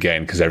Morbius out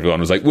again because everyone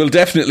was like, we'll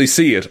definitely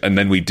see it, and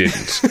then we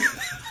didn't.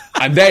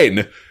 And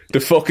then the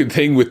fucking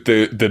thing with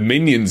the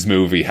Minions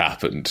movie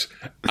happened,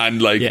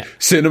 and like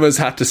cinemas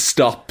had to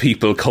stop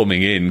people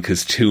coming in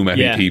because too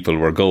many people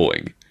were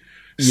going.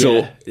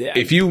 So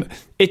if you...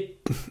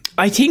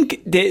 I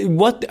think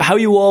how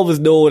you always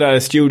know that a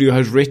studio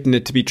has written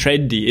it to be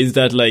trendy is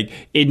that, like,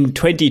 in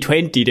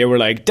 2020 they were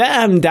like,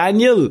 "Damn,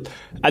 Daniel,"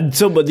 and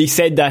somebody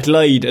said that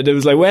line, and it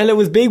was like, well, it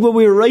was big when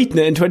we were writing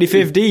it in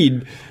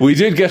 2015. We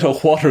did get a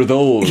 "what are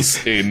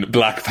those" in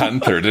Black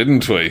Panther,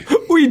 didn't we?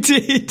 We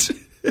did.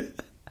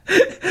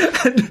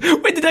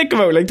 And when did that come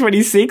out? Like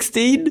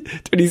 2016,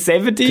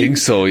 2017? I think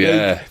so,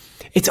 yeah. Like,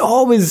 it's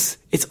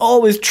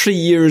always 3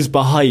 years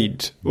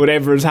behind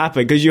whatever has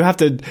happened, because you have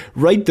to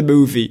write the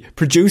movie,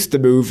 produce the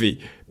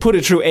movie, put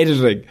it through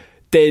editing,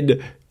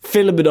 then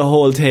filming the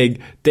whole thing.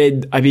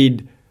 Then, I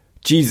mean,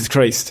 Jesus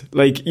Christ,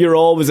 like, you're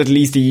always at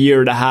least a year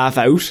and a half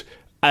out,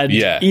 and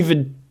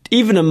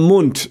even a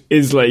month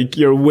is like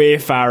you're way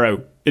far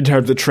out in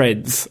terms of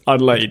trends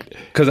online.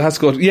 Because it has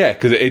to go,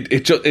 because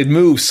it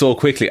moves so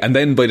quickly, and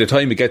then by the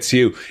time it gets to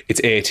you,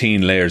 it's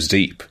 18 layers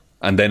deep,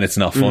 and then it's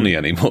not funny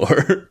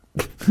anymore.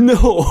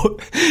 No.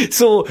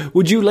 So,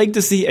 would you like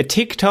to see a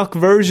TikTok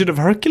version of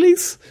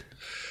Hercules?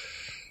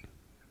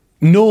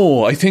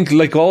 No, I think,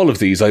 like all of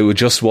these, I would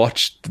just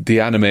watch the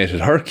animated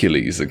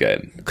Hercules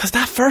again. Because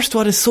that first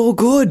one is so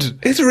good.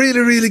 It's really,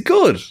 really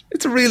good.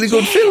 It's a really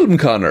good film,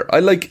 Connor.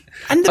 And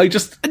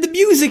the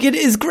music in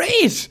it is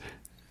great.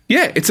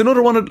 Yeah, it's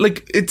another one.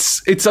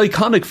 It's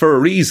iconic for a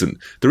reason.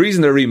 The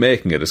reason they're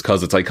remaking it is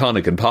because it's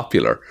iconic and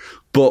popular.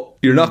 But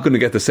you're not going to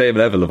get the same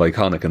level of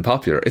iconic and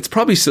popular. It's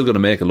probably still going to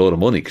make a load of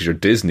money because you're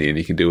Disney and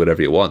you can do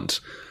whatever you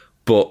want.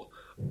 But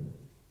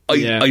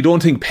I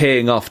don't think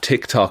paying off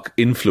TikTok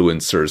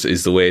influencers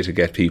is the way to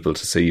get people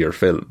to see your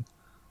film.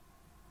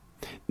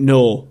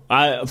 No,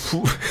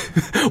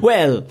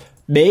 well,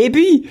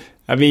 maybe.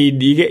 I mean,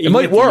 it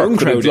might work.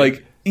 But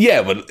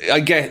I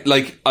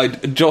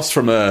get just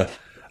from a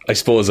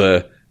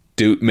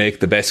make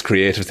the best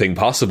creative thing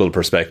possible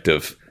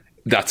perspective.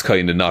 That's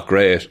kind of not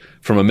great.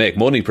 From a make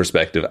money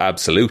perspective,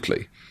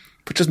 absolutely.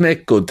 But just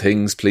make good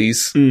things,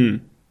 please.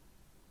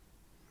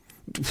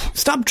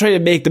 Stop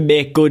trying to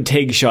make good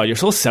things, Sean. You're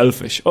so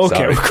selfish. Okay,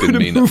 sorry, we're going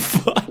to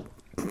move on.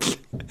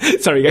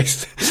 Sorry,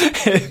 guys.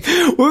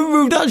 We've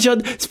moved on,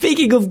 Sean.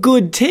 Speaking of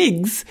good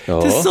things,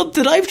 there's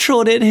something I've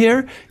thrown in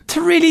here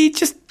to really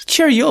just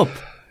cheer you up.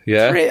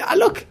 Yeah.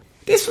 Look,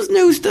 this was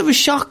news that was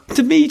shock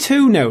to me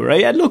too now,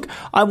 right? And look,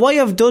 why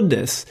I've done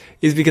this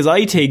is because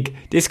I think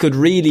this could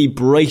really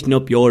brighten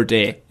up your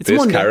day.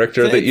 This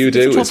character that you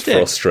do is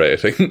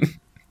frustrating.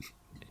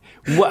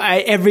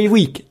 Every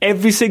week,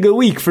 every single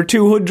week for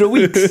 200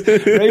 weeks.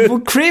 Right?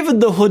 But Craven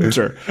the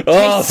Hunter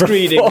test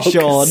screening,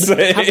 Sean,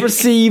 have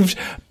received...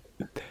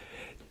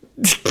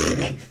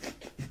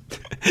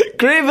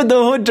 Craven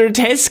the Hunter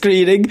test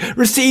screening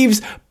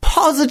receives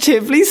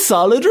positively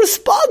solid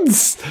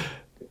response.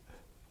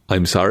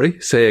 I'm sorry,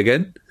 say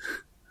again.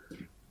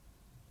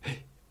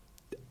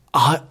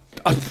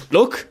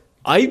 Look,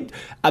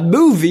 a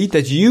movie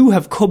that you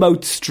have come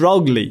out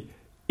strongly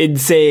in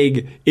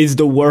saying is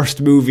the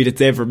worst movie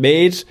that's ever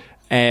made,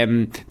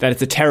 that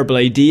it's a terrible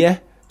idea,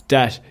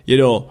 that,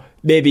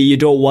 maybe you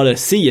don't want to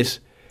see it.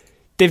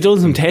 They've done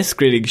some test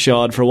screening,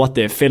 Sean, for what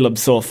they've filmed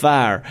so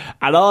far,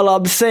 and all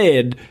I'm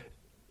saying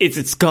is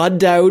it's gone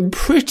down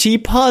pretty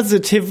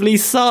positively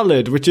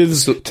solid, which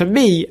is, to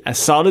me, a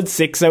solid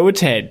 6 out of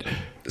 10.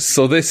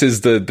 So this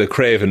is the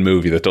Craven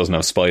movie that doesn't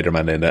have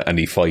Spider-Man in it, and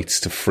he fights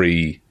to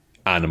free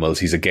animals.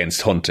 He's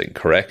against hunting,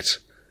 correct?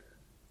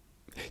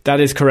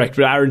 That is correct.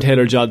 But Aaron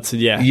Taylor-Johnson,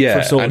 yeah.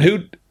 And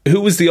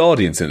who was the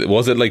audience in it?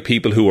 Was it like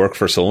people who work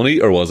for Sony,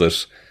 or was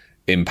it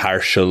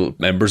impartial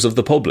members of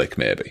the public,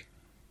 maybe?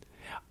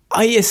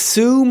 I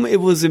assume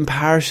it was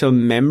impartial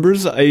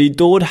members. I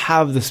don't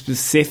have the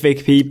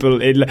specific people.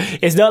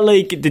 It's not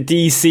like the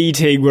DC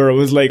thing where it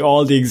was like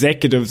all the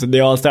executives and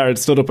they all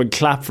stood up and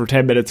clapped for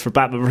 10 minutes for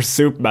Batman vs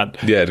Superman.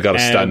 Yeah, it got a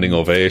standing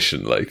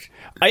ovation.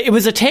 It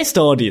was a test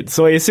audience,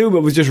 so I assume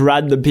it was just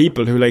random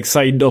people who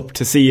signed up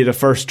to see the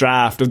first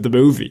draft of the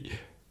movie.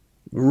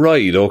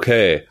 Right,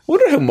 okay. I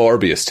wonder how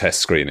Morbius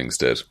test screenings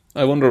did.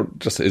 I wonder,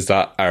 is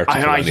that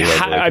article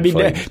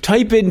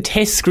type in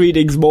test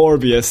screenings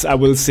Morbius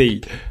and we'll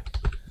see.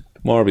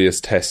 Morbius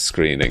test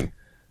screening.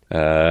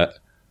 Morbius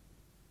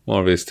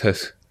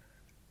test...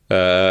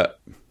 the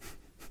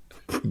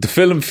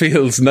film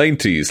feels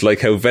 90s, like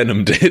how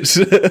Venom did.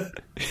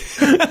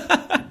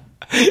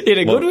 In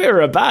a good way or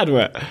a bad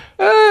way?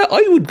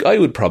 I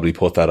would probably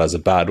put that as a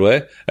bad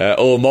way.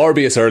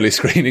 Morbius early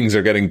screenings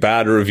are getting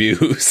bad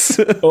reviews.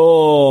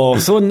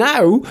 So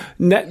now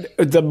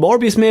the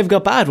Morbius may have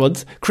got bad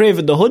ones.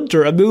 Craven the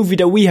Hunter, a movie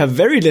that we have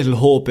very little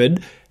hope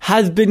in,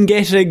 has been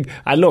getting...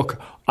 And look,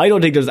 I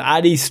don't think there's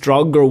any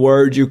stronger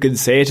word you can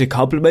say to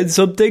compliment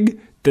something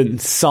than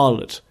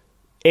solid.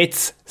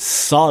 It's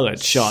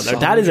solid, Sean. Solid,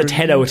 that is a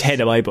 10 out of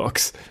 10 in my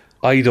books.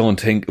 I don't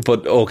think,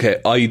 but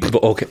okay, I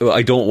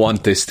don't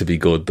want this to be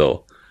good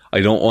though. I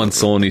don't want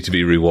Sony to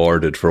be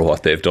rewarded for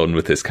what they've done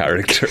with this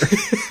character.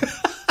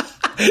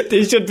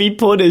 They should be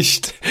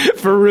punished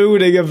for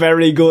ruining a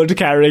very good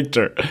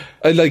character.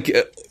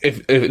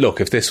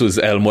 If this was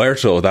El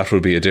Muerto, that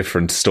would be a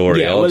different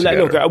story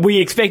altogether. Look, we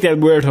expect El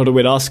Muerto to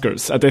win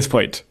Oscars at this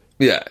point.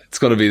 Yeah, it's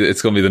gonna be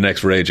the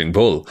next Raging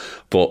Bull,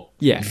 but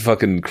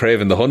fucking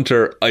Kraven the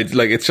Hunter,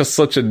 it's just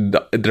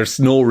there's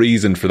no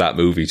reason for that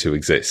movie to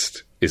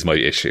exist. Is my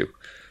issue.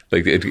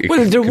 Like,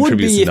 there would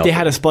be if they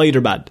had a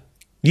Spider-Man.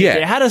 Yeah, if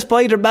they had a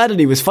Spider-Man and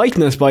he was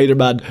fighting a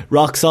Spider-Man,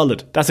 rock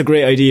solid. That's a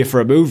great idea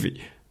for a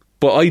movie.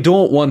 But I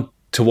don't want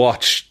to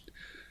watch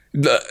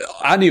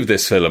any of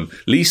this film,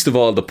 least of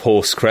all the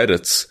post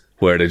credits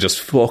where they just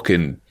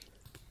fucking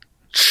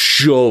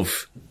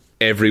shove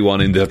everyone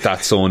in that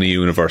Sony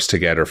universe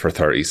together for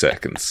 30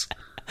 seconds.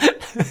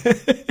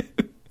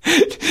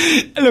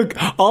 Look,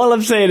 all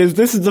I'm saying is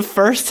this is the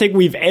first thing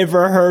we've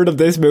ever heard of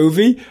this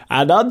movie,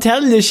 and I'm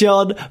telling you,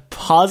 Sean,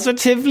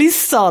 positively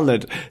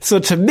solid. So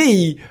to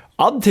me,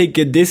 I'm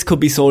thinking this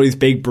could be Sony's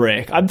big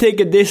break. I'm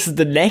thinking this is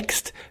the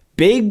next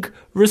big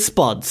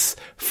response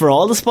for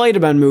all the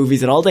Spider-Man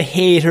movies and all the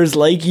haters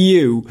like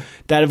you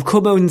that have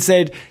come out and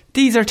said,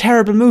 these are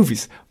terrible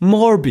movies.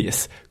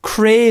 Morbius,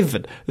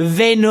 Kraven,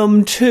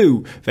 Venom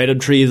 2.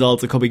 Venom 3 is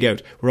also coming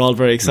out. We're all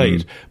very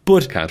excited.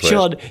 But,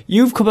 Sean,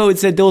 you've come out and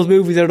said those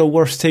movies are the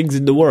worst things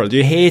in the world.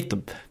 You hate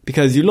them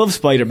because you love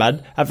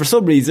Spider-Man, and for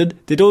some reason,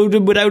 they don't do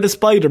them without a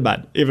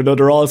Spider-Man, even though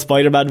they're all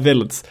Spider-Man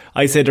villains.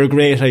 I say they're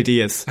great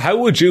ideas. How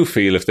would you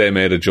feel if they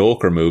made a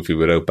Joker movie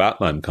without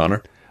Batman,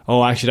 Connor?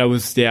 Oh, actually, I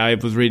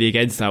was really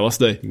against that,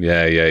 wasn't I?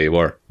 Yeah, you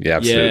were. You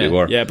absolutely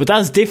were. Yeah, but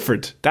that's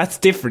different.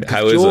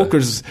 How is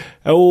Joker's, it?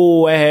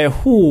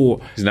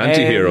 He's an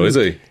anti-hero, is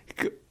he?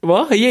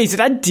 What? Yeah, he's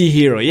an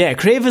anti-hero. Yeah,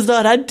 Kraven's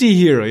not an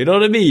anti-hero, you know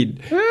what I mean?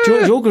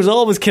 Joker's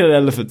always killing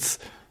elephants.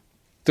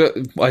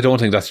 I don't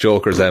think that's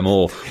Joker's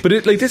MO.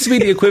 But this would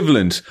be the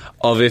equivalent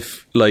of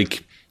if,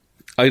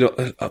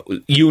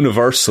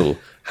 Universal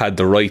had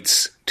the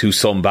rights to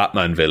some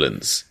Batman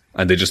villains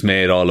and they just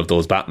made all of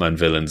those Batman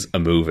villains a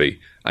movie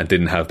and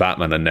didn't have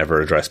Batman and never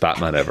addressed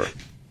Batman ever.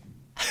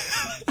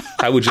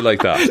 How would you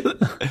like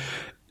that?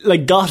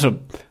 Like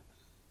Gotham.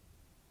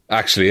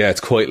 Actually, yeah,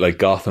 it's quite like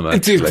Gotham,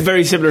 actually. It's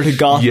very similar to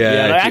Gotham.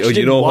 Yeah, I actually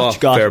didn't watch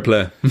Gotham. Fair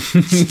play.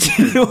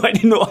 I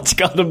didn't watch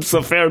Gotham,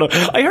 so fair enough.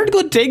 I heard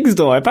good things,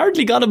 though.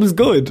 Apparently Gotham is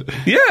good.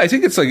 Yeah, I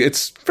think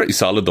it's pretty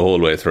solid the whole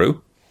way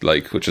through,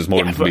 which is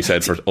more than can be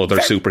said for other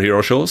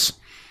superhero shows.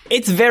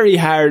 It's very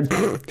hard.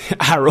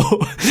 Arrow.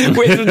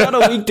 Wait, there's not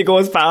a week that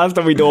goes past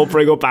and we don't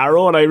bring up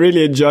Arrow, and I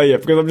really enjoy it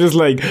because I'm just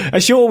like,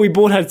 a show we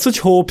both had such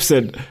hopes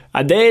in,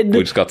 and then we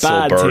just got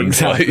bad so burned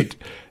things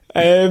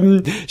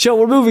happened. So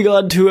we're moving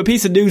on to a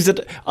piece of news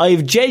that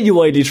I've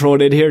genuinely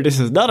thrown in here. This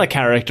is not a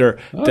character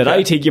that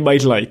I think you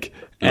might like.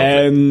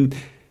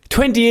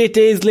 28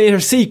 Days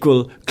Later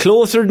sequel,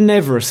 closer than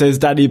ever, says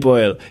Danny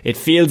Boyle. It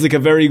feels like a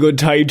very good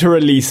time to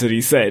release it, he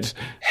said.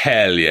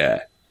 Hell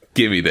yeah.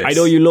 Give me this. I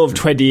know you love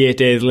 28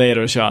 Days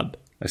Later, Sean.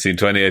 I've seen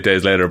 28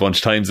 Days Later a bunch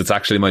of times. It's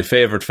actually my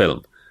favourite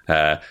film.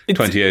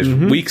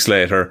 28 weeks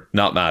later,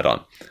 not mad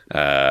on.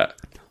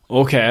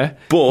 Okay.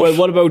 But, well,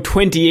 what about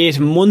 28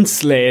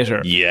 months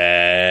later?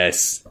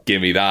 Yes. Give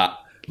me that.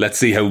 Let's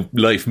see how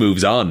life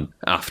moves on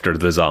after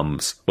the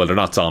zombies. Well, they're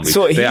not zombies.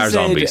 So they are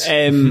zombies.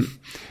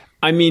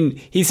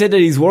 He said that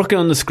he's working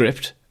on the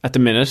script at the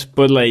minute,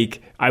 but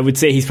I would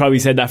say he's probably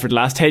said that for the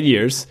last 10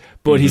 years.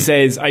 But he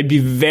says, I'd be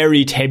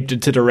very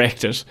tempted to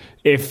direct it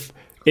if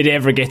it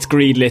ever gets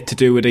greenlit to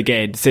do it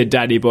again, said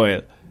Danny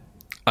Boyle.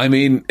 I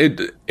mean,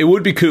 it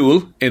would be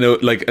cool, he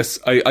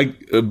was saying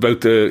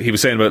about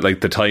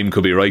the time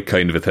could be right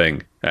kind of a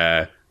thing.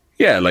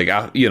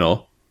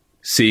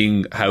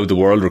 Seeing how the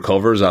world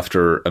recovers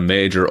after a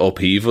major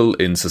upheaval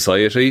in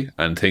society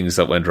and things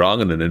that went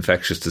wrong in an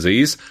infectious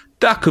disease,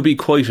 that could be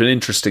quite an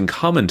interesting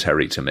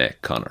commentary to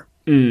make, Connor.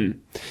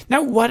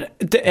 Now,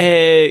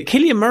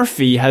 Cillian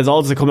Murphy has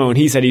also come out and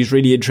he said he's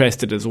really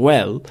interested as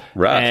well.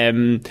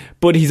 Right.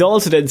 But he's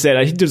also then said,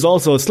 I think there's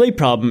also a slight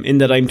problem in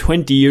that I'm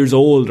 20 years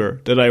older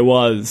than I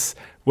was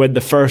when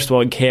the first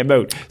one came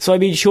out. So, I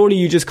mean, surely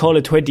you just call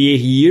it 28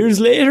 years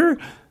later?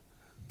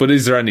 But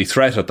is there any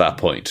threat at that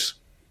point?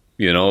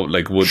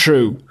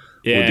 True.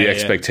 Yeah, would the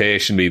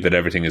expectation be that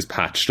everything is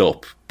patched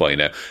up by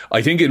now?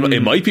 I think it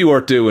might be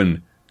worth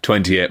doing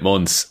 28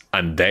 months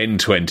and then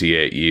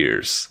 28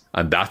 years.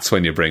 And that's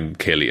when you bring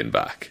Cillian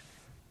back.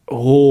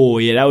 Oh,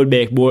 yeah, that would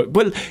make more...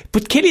 Well,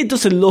 but Cillian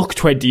doesn't look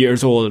 20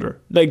 years older.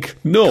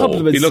 No,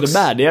 compliments he looks... to the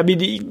man. I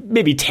mean,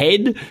 maybe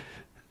 10.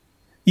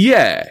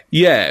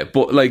 Yeah,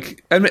 but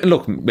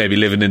look, maybe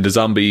living in the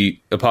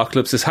zombie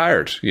apocalypse is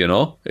hard,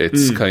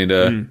 It's kind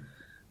of...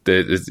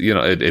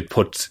 It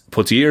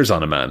puts years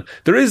on a man.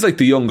 There is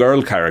the young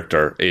girl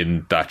character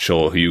in that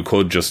show who you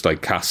could just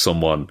cast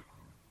someone,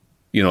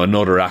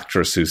 another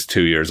actress who's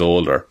 2 years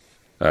older,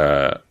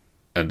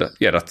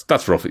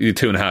 that's roughly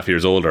 2.5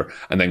 years older,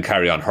 and then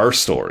carry on her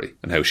story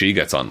and how she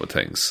gets on with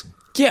things.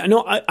 Yeah,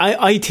 no,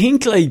 I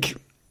think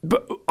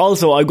but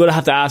also I'm going to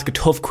have to ask a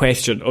tough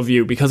question of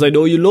you because I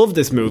know you love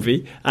this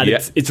movie and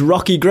it's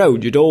rocky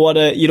ground. You don't want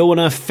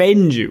to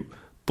offend you,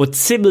 but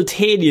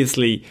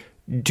simultaneously,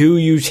 do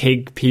you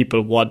think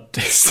people want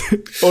this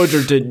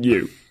other than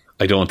you?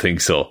 I don't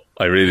think so.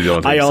 I really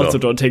don't think so. I also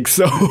don't think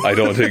so. I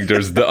don't think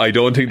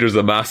there's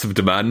a massive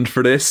demand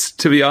for this,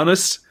 to be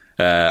honest.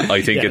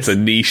 I think it's a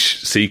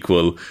niche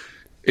sequel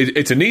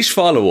it's a niche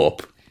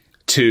follow-up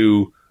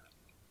to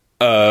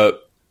a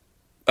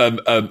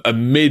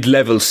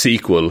mid-level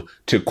sequel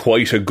to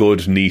quite a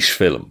good niche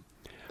film.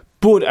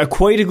 But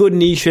quite a good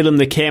niche film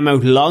that came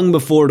out long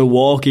before The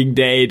Walking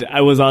Dead.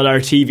 I was on our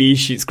TV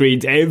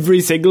screens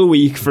every single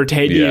week for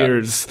 10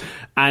 years,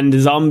 and the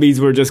zombies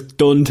were just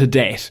done to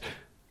death.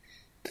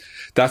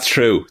 That's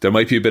true. There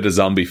might be a bit of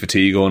zombie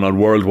fatigue going on.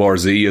 World War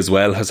Z as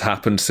well has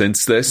happened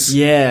since this.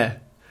 Yeah.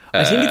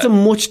 I think it's a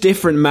much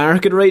different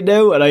market right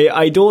now, and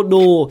I don't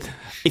know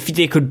if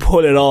they could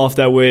pull it off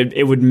that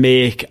it would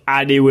make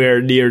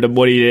anywhere near the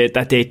money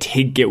that they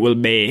think it will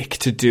make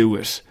to do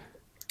it.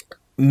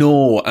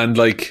 No, and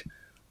like,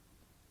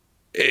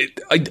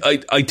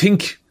 I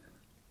think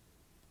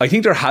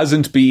there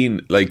hasn't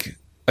been, like,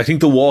 I think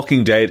The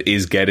Walking Dead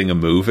is getting a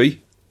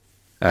movie,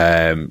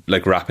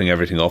 like wrapping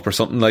everything up or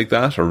something like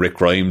that, or Rick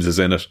Grimes is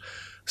in it.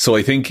 So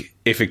I think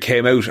if it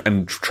came out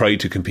and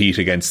tried to compete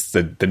against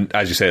the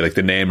as you say, like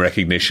the name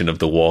recognition of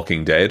The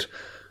Walking Dead,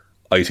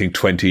 I think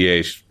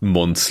 28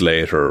 months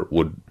later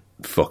would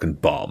fucking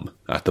bomb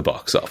at the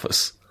box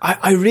office.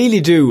 I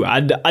really do.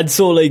 And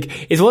so,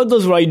 like, it's one of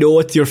those where I know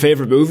it's your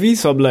favourite movie,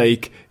 so I'm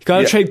like, you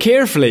gotta tread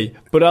carefully.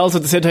 But also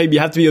at the same time, you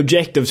have to be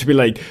objective to be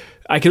like,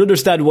 I can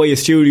understand why a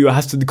studio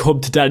has to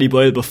come to Danny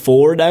Boyle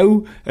before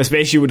now,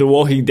 especially with The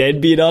Walking Dead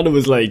being on. It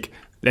was like,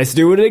 let's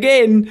do it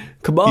again.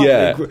 Come on.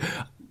 Yeah.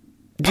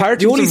 Like,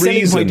 the only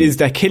selling point is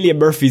that Cillian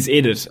Murphy's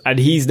in it, and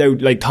he's now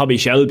like Tommy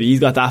Shelby.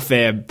 He's got that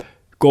fame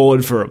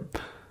going for him.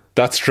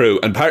 That's true.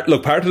 And part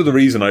of the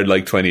reason I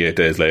like 28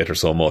 Days Later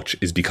so much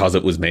is because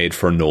it was made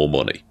for no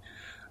money.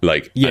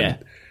 Like, yeah.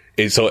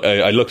 So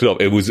I looked it up.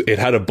 It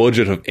had a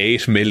budget of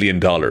 $8 million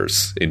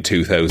in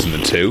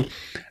 2002,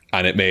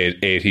 and it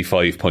made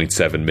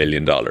 $85.7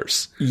 million.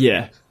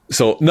 Yeah.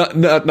 So not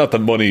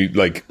that money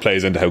like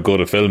plays into how good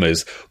a film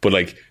is, but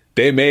like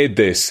they made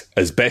this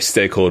as best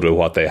they could with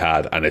what they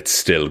had, and it's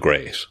still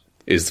great.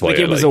 Is why like,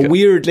 it was like a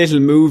weird little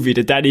movie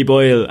that Danny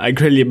Boyle and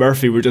Cillian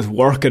Murphy were just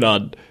working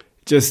on.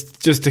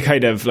 Just to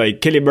kind of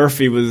like, Cillian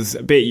Murphy was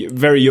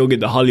very young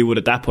into Hollywood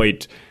at that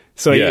point,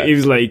 so he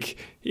was like,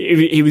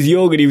 he was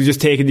young and he was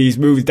just taking these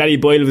movies. Danny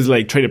Boyle was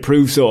like trying to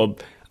prove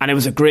something, and it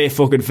was a great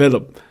fucking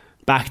film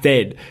back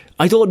then.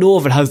 I don't know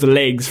if it has the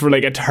legs for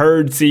like a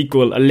third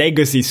sequel, a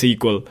legacy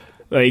sequel,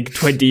 like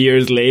 20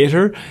 years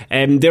later.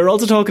 They're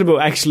also talking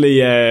about,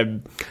 actually,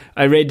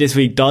 I read this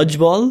week,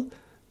 Dodgeball,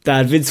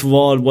 that Vince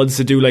Vaughn wants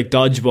to do like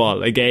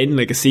Dodgeball again,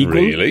 like a sequel.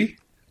 Really?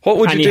 What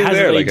would you do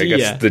there? Like, I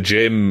guess the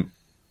gym,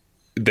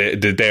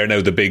 they're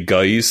now the big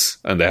guys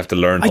and they have to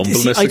learn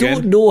humbleness again. I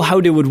don't know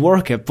how they would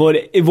work it, but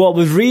what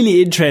was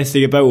really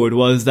interesting about it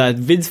was that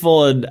Vince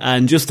Vaughn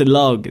and Justin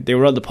Long, they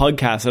were on the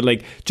podcast, and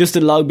like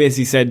Justin Long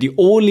basically said the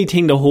only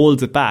thing that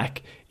holds it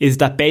back is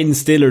that Ben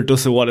Stiller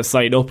doesn't want to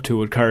sign up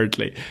to it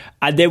currently.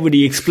 And then when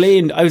he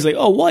explained, I was like,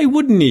 oh, why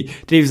wouldn't he?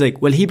 Then he was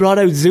like, well, he brought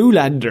out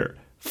Zoolander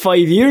 5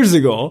 years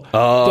ago.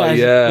 Oh, that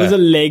yeah. was a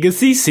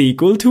legacy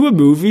sequel to a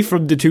movie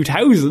from the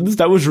 2000s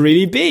that was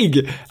really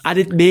big, and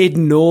it made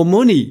no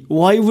money.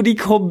 Why would he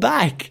come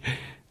back?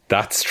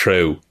 That's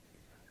true.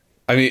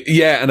 I mean,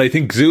 yeah, and I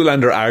think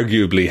Zoolander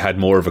arguably had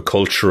more of a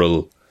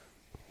cultural,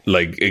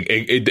 like,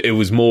 it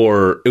was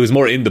more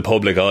in the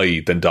public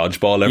eye than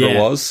Dodgeball ever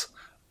was.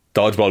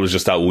 Dodgeball was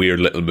just that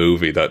weird little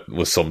movie that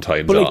was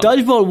sometimes But like on.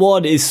 Dodgeball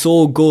 1 is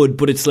so good,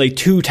 but it's like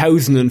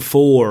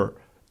 2004.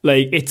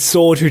 Like, it's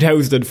so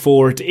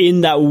 2004. It's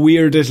in that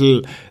weird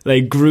little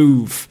like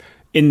groove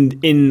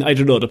in I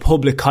don't know, the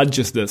public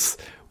consciousness.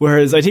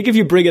 Whereas I think if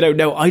you bring it out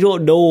now, I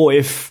don't know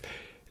if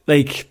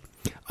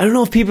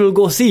people will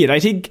go see it.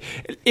 I think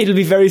it'll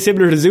be very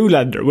similar to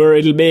Zoolander, where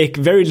it'll make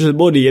very little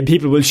money and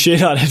people will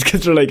shit on it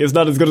because they're like, it's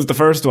not as good as the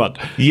first one.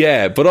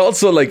 Yeah, but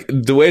also like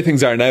the way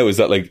things are now is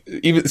that like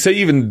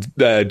even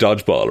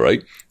Dodgeball,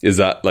 right? Is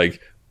that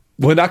like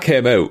when that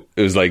came out,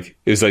 it was like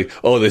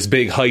oh, this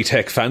big high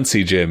tech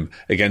fancy gym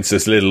against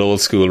this little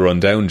old school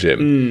rundown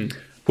gym.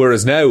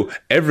 Whereas now,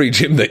 every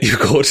gym that you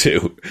go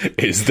to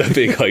is the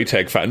big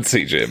high-tech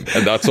fancy gym,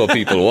 and that's what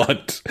people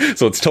want.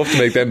 So it's tough to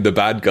make them the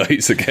bad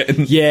guys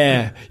again.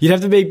 Yeah, you'd have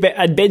to make...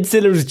 And Ben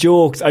Stiller's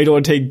jokes, I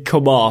don't think,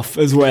 come off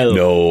as well.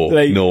 No,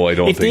 I don't think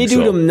so. If they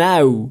do them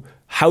now,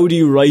 how do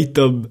you write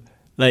them,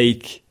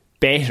 like,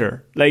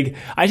 better? Like,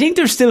 I think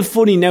they're still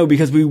funny now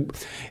because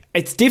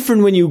it's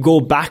different when you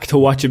go back to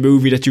watch a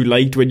movie that you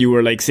liked when you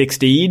were like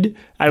 16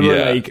 and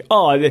we're like,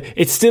 oh,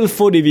 it's still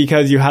funny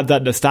because you have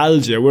that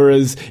nostalgia.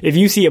 Whereas if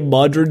you see a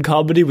modern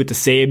comedy with the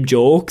same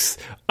jokes,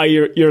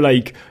 you're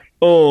like,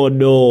 oh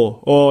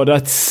no,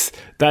 that's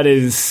not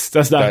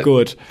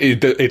good.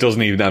 It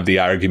doesn't even have the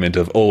argument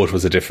of, oh, it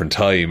was a different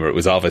time or it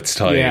was of its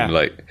time. Yeah.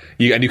 Like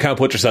you can't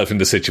put yourself in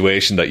the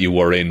situation that you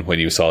were in when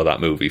you saw that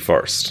movie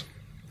first.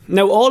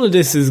 Now, all of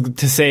this is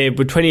to say,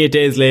 but 28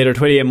 days later,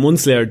 28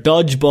 months later,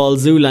 Dodgeball,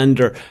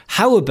 Zoolander,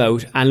 how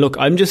about, and look,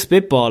 I'm just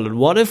spitballing,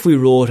 what if we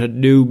wrote a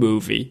new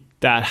movie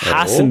that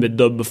hasn't been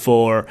done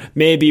before,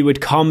 maybe with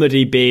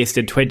comedy based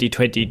in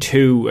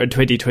 2022 and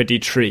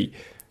 2023?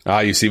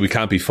 You see, we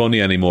can't be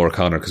funny anymore,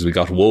 Connor, because we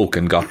got woke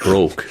and got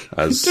broke.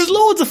 There's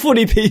loads of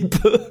funny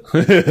people.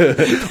 Well,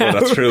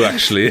 that's true,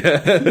 actually.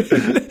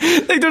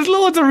 Like, there's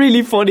loads of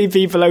really funny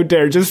people out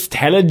there just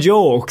telling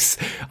jokes.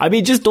 I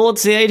mean, just don't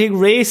say anything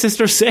racist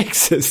or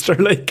sexist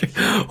or, like,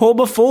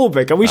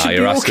 homophobic. And we should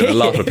you're be asking okay. a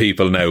lot of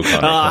people now,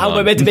 Connor. How am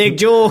I meant to make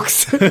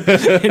jokes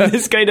in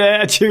this kind of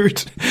attitude?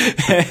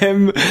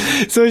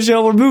 So,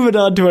 Sean, we're moving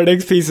on to our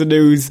next piece of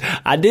news.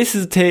 And this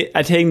is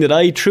a thing that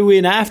I threw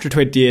in after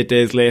 28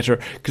 days later,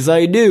 because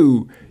I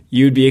knew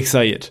you'd be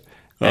excited.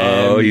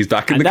 He's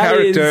back in the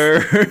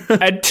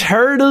character.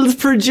 Eternals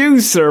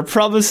producer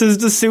promises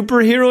the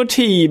superhero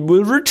team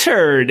will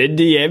return in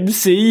the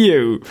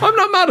MCU. I'm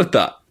not mad at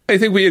that. I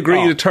think we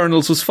agreed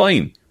Eternals was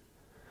fine.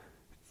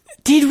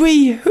 Did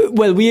we?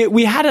 Well,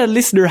 we had a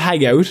listener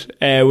hangout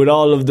with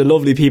all of the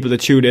lovely people that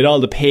tuned in, all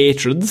the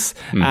patrons,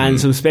 and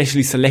some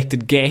specially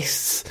selected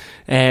guests.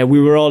 We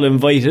were all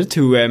invited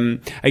to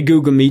a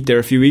Google Meet there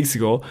a few weeks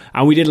ago,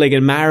 and we did like a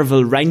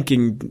Marvel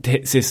ranking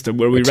system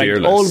where we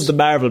ranked all of the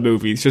Marvel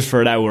movies just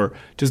for an hour,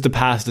 just to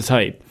pass the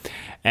time.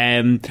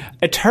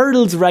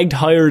 Eternals ranked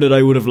higher than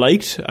I would have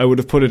liked. I would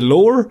have put it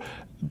lower.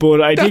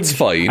 But I think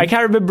fine. I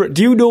can't remember.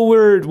 Do you know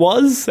where it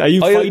was? Are you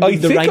finding I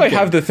the think ranking? I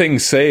have the thing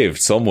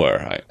saved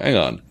somewhere. Hang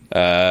on.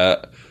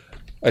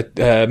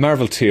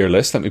 Marvel tier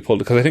list. Let me pull it,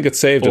 because I think it's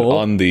saved it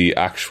on the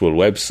actual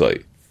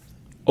website.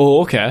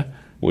 Oh, okay.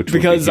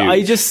 Because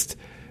I just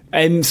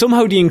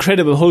somehow the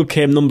Incredible Hulk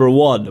came number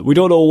 1. We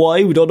don't know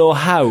why. We don't know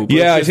how.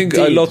 Yeah, I think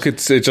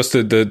it's just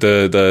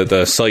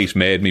the site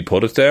made me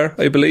put it there,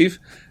 I believe.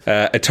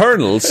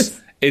 Eternals.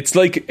 it's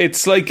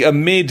like a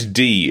mid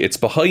D. It's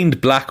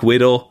behind Black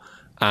Widow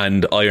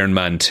and Iron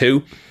Man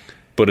 2,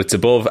 but it's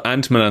above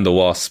Ant-Man and the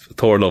Wasp,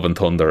 Thor Love and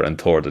Thunder,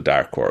 and Thor the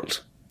Dark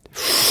World.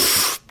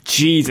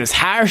 Jesus,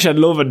 harsh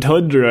on Love and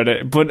Thunder on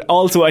it, but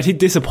also I think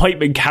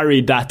Disappointment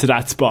carried that to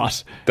that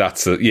spot.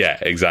 Yeah,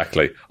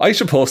 exactly. I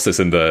should post this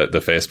in the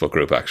Facebook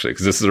group, actually,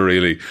 because this is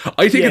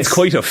I think it's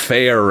quite a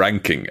fair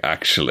ranking,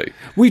 actually.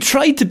 We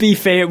tried to be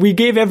fair. We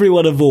gave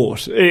everyone a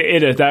vote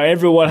in it. Now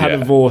everyone had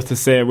a vote to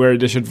say where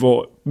they should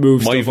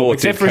move. My vote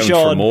did count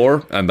for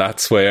more, and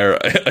that's where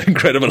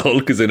Incredible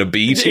Hulk is in a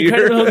B tier.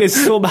 Incredible Hulk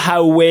is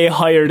somehow way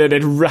higher than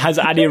it has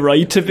any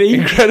right to be.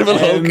 Incredible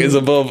Hulk is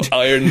above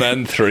Iron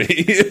Man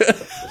 3.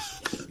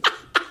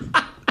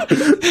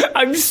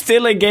 I'm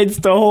still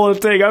against the whole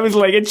thing. I was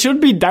like, it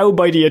should be down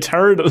by the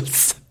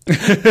Eternals.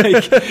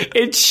 Like,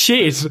 it's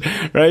shit,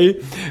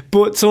 right?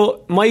 But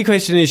so my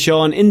question is,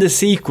 Sean, in the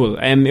sequel,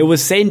 it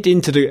was sent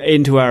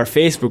into our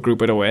Facebook group,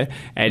 by the way,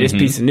 this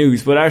piece of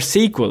news. But our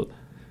sequel,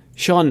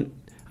 Sean,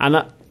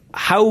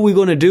 how are we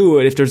going to do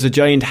it if there's a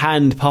giant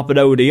hand popping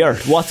out of the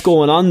earth? What's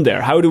going on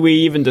there? How do we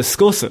even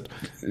discuss it?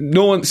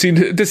 No one. See,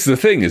 this is the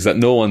thing: is that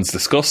no one's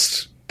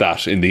discussed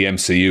that in the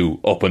MCU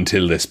up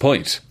until this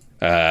point.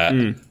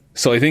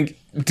 So I think,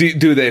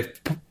 do they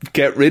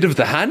get rid of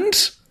the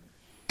hand?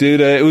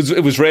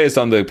 It was raised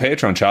on the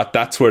Patreon chat.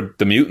 That's where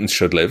the mutants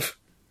should live.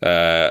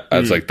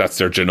 As like that's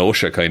their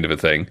Genosha kind of a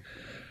thing.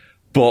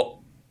 But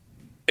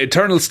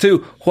Eternals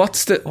 2,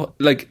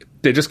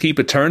 they just keep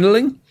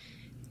eternaling?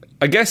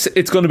 I guess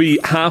it's going to be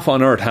half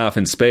on Earth, half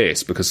in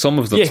space, because some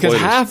of them... Yeah, because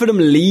half of them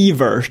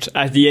leave Earth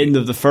at the end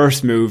of the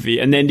first movie,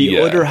 and then the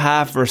other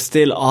half are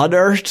still on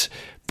Earth,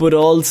 but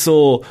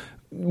also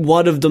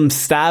one of them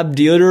stabbed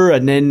the other,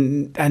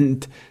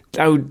 and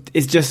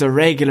it's just a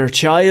regular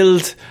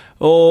child.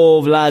 Oh,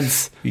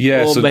 lads.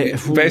 Yeah,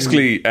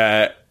 basically,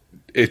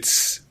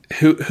 it's...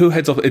 Who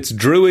heads up? It's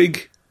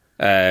Druig,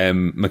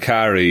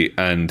 Makari,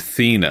 and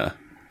Thena,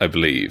 I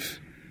believe,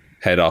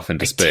 head off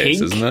into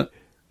space, isn't it?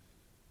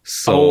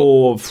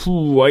 So,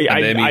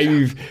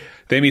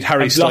 they meet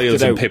Harry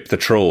Styles and Pip the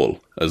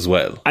Troll as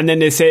well. And then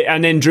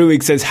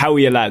Druig says, "How are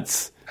you,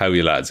 lads?" How are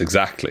you, lads?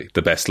 Exactly.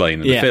 The best line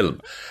in the film.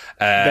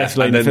 Best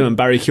line in the film,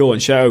 Barry Keoghan,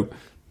 shout out.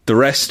 The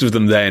rest of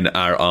them then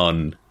are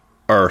on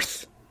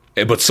Earth.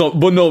 But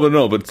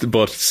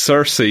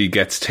Cersei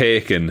gets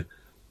taken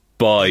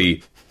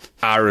by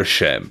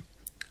Arishem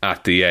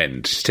at the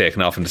end. She's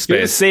taken off into space.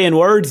 You're just saying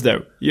words,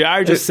 though. You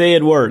are just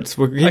saying words.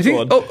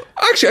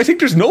 I think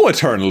there's no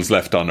Eternals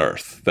left on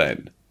Earth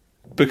then,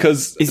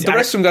 because the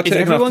rest of them got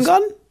taken off. Is everyone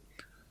gone?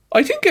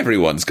 I think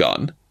everyone's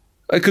gone,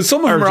 because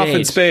some of them are off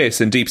in space,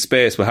 in deep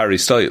space with Harry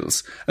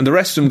Styles, and the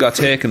rest of them got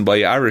taken by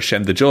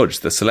Arishem the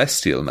Judge, the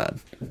Celestial Man.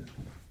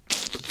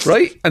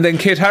 Right? And then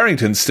Kit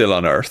Harington's still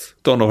on Earth.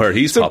 Don't know where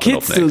he's popping up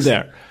next. So Kit's still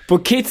there.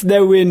 But Kit's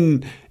now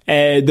in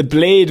the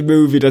Blade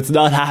movie that's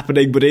not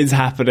happening, but is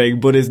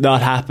happening, but is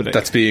not happening.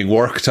 That's being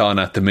worked on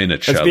at the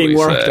minute, That's being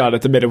worked on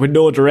at the minute with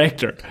no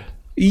director.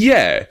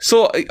 Yeah.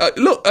 So,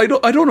 look, I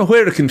don't know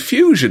where the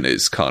confusion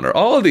is, Connor.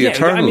 All the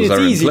Eternals are in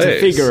place. It's easy to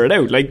figure it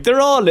out. Like, they're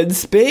all in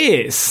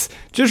space,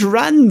 just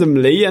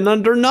randomly, and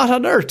they're not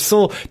on Earth.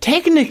 So,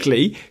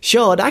 technically,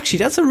 Sean, actually,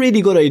 that's a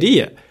really good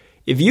idea.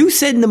 If you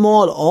send them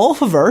all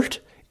off of Earth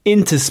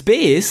into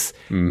space,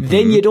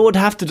 then you don't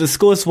have to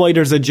discuss why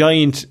there's a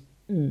giant,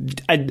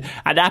 an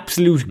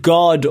absolute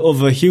god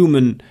of a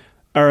human,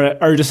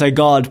 or just a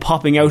god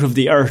popping out of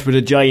the Earth with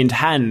a giant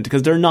hand,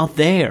 because they're not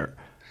there.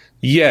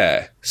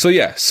 Yeah. So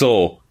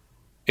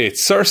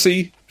it's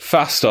Cersei,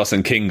 Phastos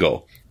and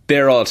Kingo.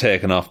 They're all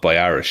taken off by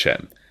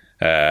Arishem.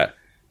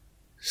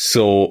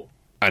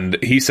 And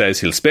he says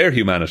he'll spare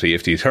humanity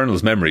if the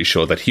Eternals' memories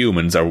show that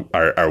humans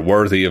are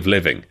worthy of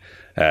living.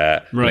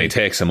 Right. And he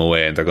takes them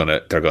away, and they're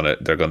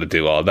gonna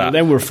do all that. Well,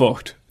 then we're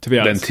fucked, to be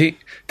honest. Then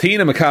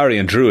Tina, Makari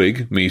and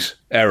Druig meet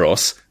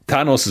Eros,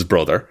 Thanos'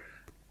 brother,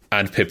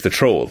 and Pip the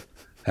Troll.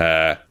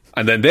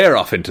 And then they're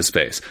off into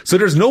space. So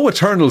there's no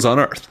Eternals on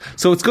Earth.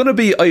 So it's going to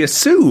be, I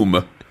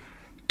assume,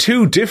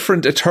 2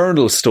 different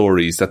Eternal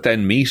stories that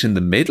then meet in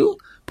the middle.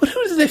 But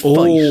who do they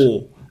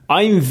fight?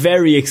 I'm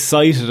very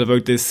excited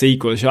about this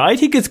sequel. I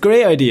think it's a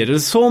great idea.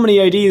 There's so many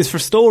ideas for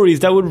stories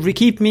that would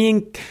keep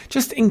me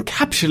just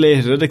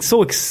encapsulated. Like,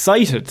 so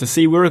excited to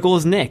see where it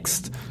goes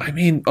next. I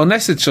mean,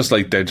 unless it's just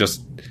like they're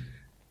just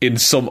in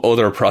some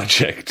other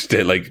project,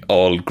 they like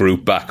all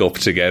group back up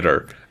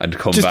together and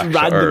come just back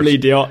randomly,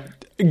 to Earth.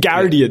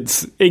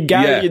 Guardians in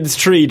Guardians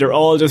 3, they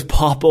all just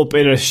pop up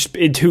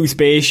in 2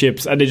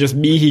 spaceships and they just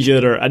meet each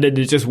other and then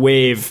they just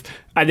wave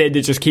and then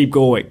they just keep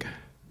going.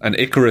 And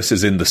Icarus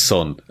is in the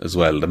sun as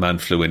well. The man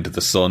flew into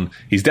the sun.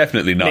 He's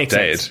definitely not Makes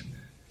dead. sense.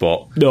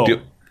 But no.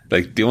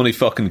 the only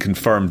fucking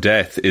confirmed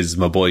death is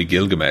my boy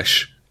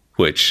Gilgamesh,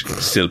 which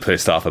still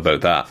pissed off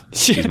about that.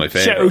 He's my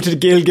favourite. Shout out to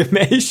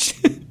Gilgamesh.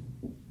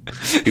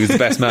 He was the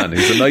best man. He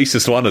was the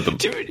nicest one of them.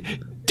 Do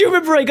you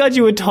remember I got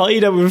you a tie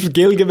that was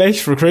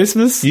Gilgamesh for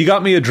Christmas? You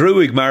got me a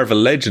Druig Marvel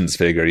Legends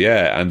figure,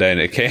 yeah, and then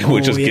it came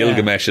with just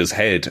Gilgamesh's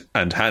head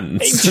and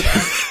hands.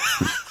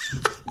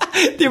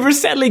 They were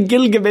selling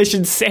Gilgamesh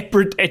in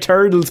separate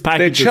Eternals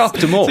packages. They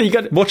chopped him up,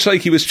 much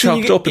like he was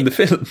chopped up in the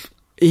film.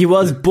 He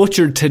was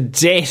butchered to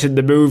death in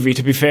the movie,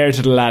 to be fair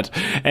to the lad.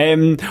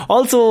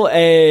 Also,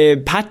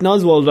 Patton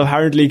Oswalt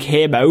apparently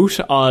came out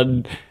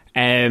on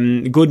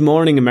Good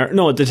Morning America,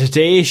 no, the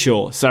Today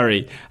Show,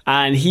 sorry,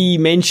 and he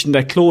mentioned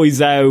that Chloe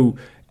Zhao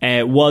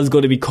was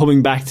going to be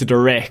coming back to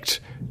direct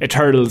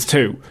Eternals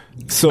 2.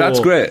 So that's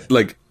great.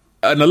 Like,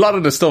 and a lot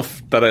of the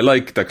stuff that I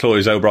like that Chloe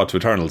Zhao brought to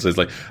Eternals is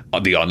like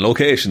the on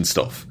location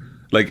stuff.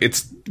 Like,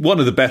 it's one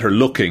of the better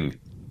looking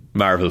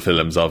Marvel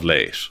films of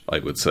late, I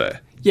would say.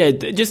 Yeah,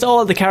 just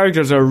all the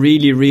characters are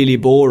really, really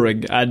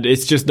boring, and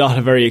it's just not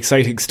a very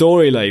exciting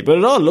storyline, but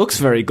it all looks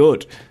very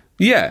good.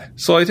 Yeah,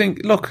 so I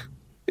think, look,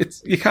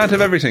 you can't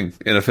have everything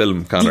in a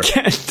film, Connor.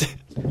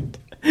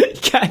 You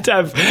can't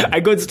have a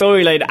good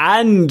storyline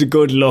and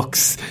good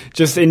looks,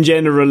 just in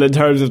general in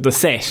terms of the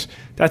set.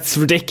 That's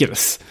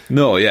ridiculous.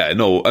 No, yeah,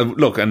 no.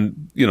 Look,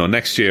 and, you know,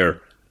 next year,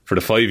 for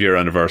the 5-year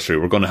anniversary,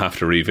 we're going to have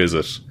to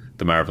revisit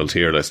the Marvel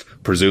tier list,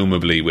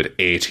 presumably with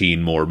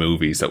 18 more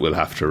movies that we'll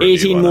have to review.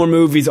 18 more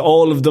movies,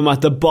 all of them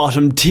at the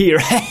bottom tier.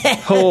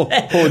 oh,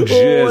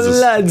 Jesus. Oh,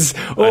 lads.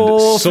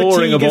 And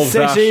soaring above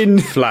that,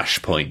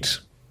 Flashpoint.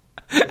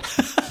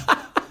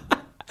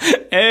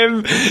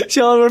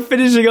 Sean, we're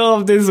finishing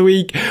off this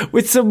week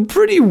with some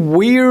pretty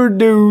weird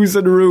news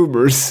and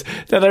rumours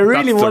that I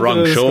really want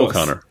to discuss. That's the wrong show,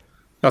 Connor.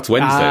 That's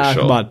Wednesday's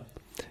show. Come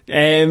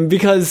on.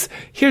 Because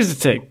here's the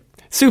thing.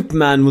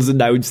 Superman was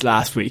announced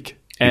last week.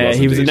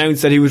 He was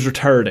announced that he was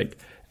returning.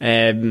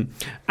 And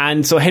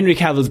so Henry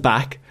Cavill's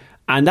back.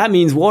 And that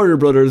means Warner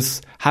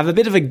Brothers have a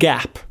bit of a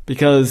gap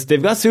because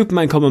they've got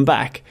Superman coming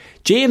back.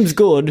 James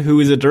Gunn, who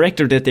is a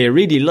director that they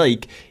really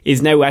like,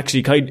 is now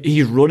actually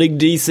he's running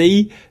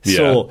DC.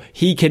 So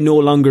he can no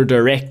longer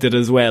direct it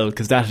as well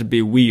because that would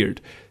be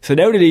weird. So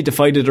now they need to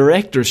find a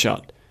director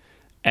shot.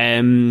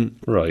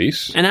 Right.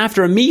 And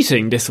after a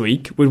meeting this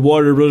week with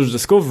Warner Brothers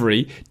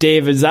Discovery,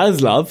 David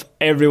Zaslav,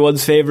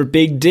 everyone's favourite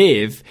Big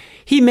Dave,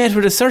 he met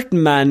with a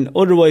certain man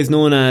otherwise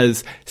known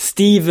as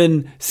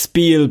Steven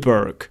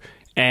Spielberg.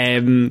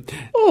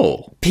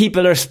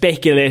 People are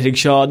speculating,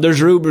 Sean,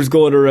 there's rumours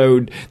going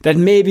around that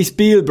maybe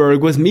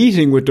Spielberg was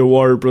meeting with the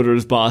Warner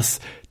Brothers boss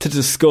to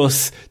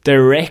discuss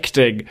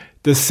directing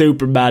the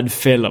Superman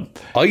film.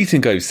 I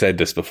think I've said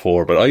this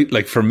before,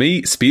 but for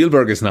me,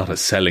 Spielberg is not a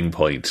selling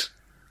point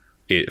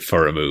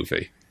for a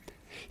movie.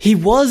 He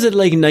was at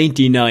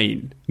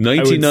 99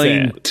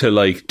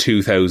 to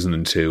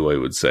 2002, I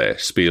would say.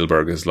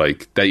 Spielberg is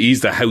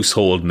he's the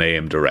household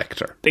name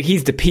director.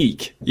 He's the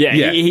peak.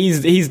 Yeah.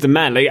 He's the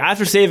man.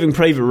 After Saving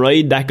Private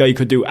Ryan, that guy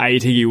could do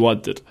anything he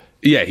wanted.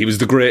 Yeah, he was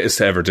the greatest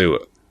to ever do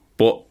it.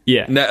 But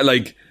yeah,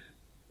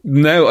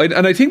 now,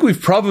 and I think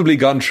we've probably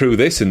gone through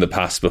this in the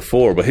past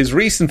before, but his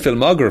recent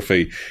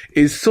filmography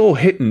is so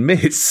hit and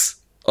miss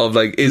of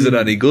is it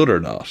any good or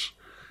not?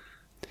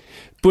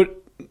 But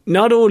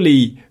not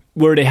only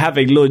were they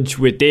having lunch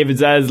with David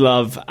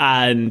Zaslav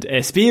and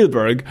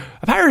Spielberg,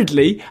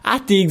 apparently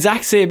at the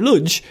exact same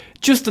lunch,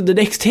 just on the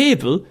next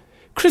table,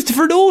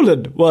 Christopher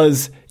Nolan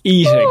was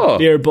eating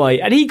nearby,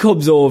 and he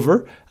comes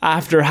over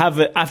after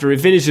he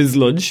finishes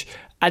lunch,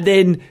 and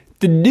then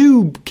the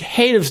new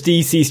head of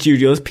DC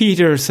Studios,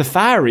 Peter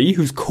Safari,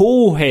 who's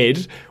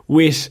co-head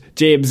with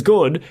James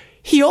Gunn,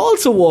 he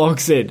also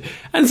walks in.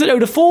 And so now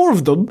the four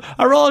of them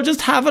are all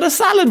just having a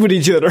salad with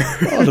each other.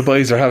 All the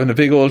boys are having a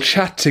big old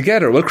chat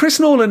together. Well,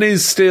 Chris Nolan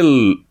is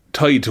still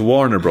tied to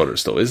Warner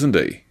Brothers, though, isn't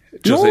he?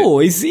 No,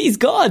 he's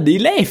gone. He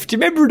left. Do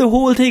you remember the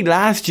whole thing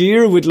last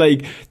year with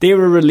like they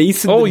were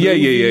releasing? Oh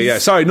yeah.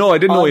 Sorry, no, I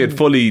didn't know he had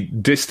fully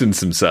distanced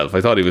himself.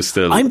 I thought he was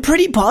still. I'm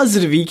pretty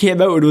positive he came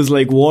out and was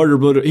like Warner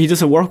Brothers. He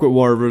doesn't work with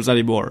Warner Brothers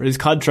anymore. His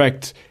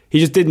contract, he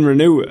just didn't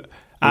renew it.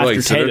 After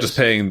Right, so they're just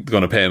going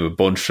to pay him a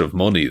bunch of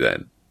money.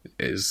 Then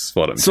is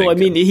what I'm. So thinking. I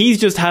mean, he's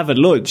just having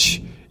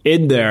lunch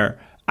in there,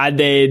 and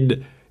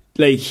then.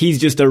 Like, he's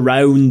just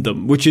around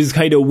them, which is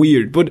kind of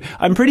weird. But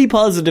I'm pretty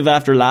positive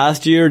after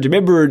last year. Do you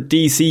remember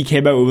DC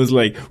came out and was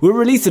like, we're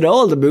releasing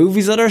all the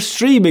movies on our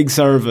streaming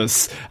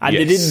service. And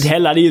they didn't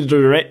tell any of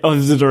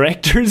the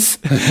directors.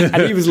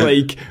 And he was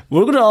like,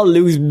 we're going to all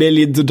lose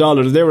millions of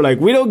dollars. They were like,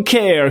 we don't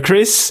care,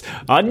 Chris.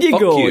 On you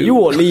go. You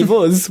won't leave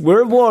us.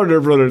 We're Warner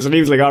Brothers. And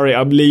he was like, all right,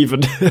 I'm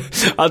leaving.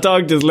 I'll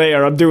talk to you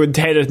later. I'm doing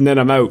Tenet and then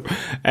I'm out.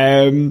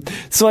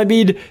 So, I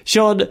mean,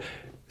 Sean,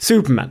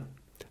 Superman.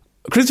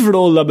 Christopher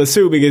Nolan, I'm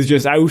assuming, is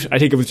just out. I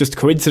think it was just a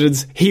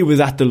coincidence. He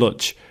was at the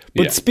lunch.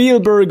 But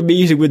Spielberg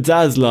meeting with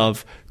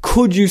Zaslav,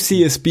 could you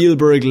see a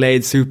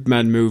Spielberg-led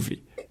Superman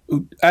movie?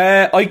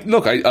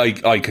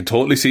 I could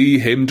totally see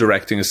him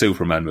directing a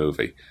Superman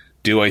movie.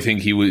 Do I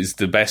think he was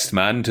the best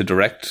man to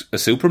direct a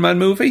Superman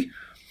movie?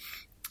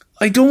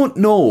 I don't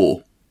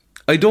know.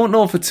 I don't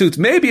know if it suits.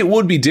 Maybe it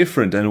would be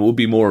different and it would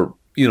be more,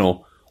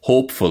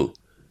 hopeful.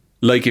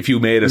 Like if you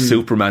made a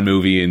Superman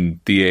movie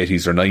in the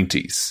 80s or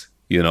 90s,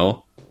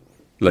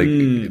 Like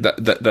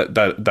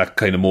that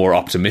kind of more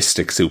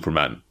optimistic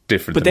Superman,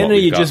 different. But then are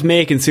you just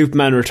making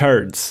Superman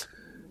Returns?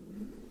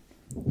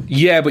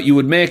 Yeah, but you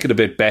would make it a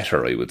bit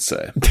better, I would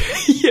say.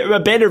 Yeah, a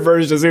better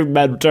version of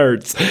Superman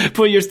Returns.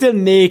 But you're still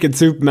making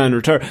Superman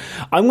Return.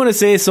 I'm going to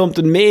say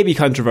something maybe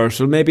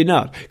controversial, maybe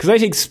not. Because I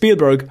think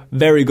Spielberg,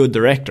 very good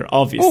director,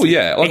 obviously. Oh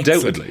yeah,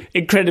 undoubtedly.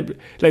 Incredible.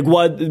 Like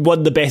one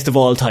of the best of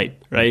all time,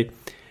 right?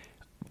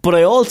 But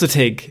I also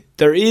think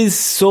there is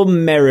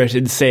some merit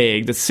in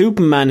saying that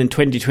Superman in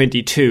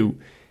 2022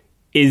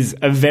 is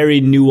a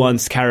very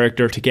nuanced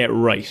character to get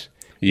right.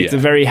 Yeah. It's a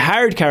very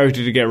hard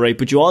character to get right,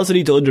 but you also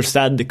need to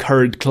understand the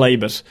current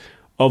climate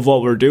of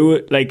what we're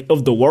doing, like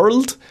of the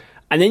world,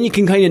 and then you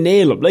can kind of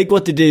nail them, like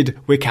what they did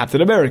with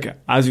Captain America,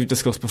 as we've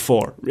discussed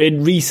before,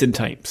 in recent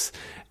times.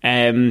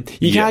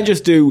 You can't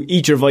just do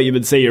eat your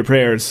vitamins, say your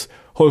prayers,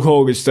 Hulk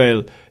Hogan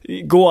style.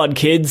 Go on,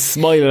 kids,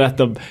 smiling at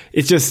them.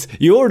 It's just,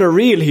 you're the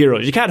real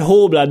heroes. You can't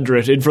Homelander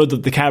it in front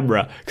of the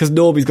camera because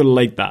nobody's going to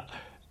like that.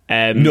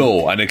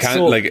 No, and it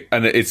can't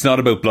and it's not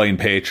about blind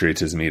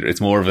patriotism either.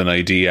 It's more of an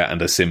idea and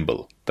a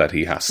symbol that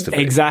he has to be.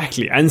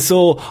 Exactly. And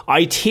so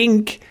I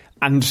think,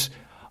 and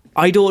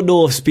I don't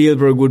know if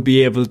Spielberg would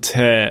be able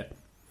to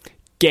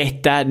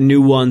get that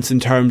nuance in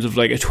terms of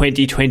like a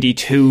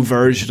 2022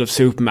 version of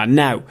Superman.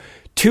 Now,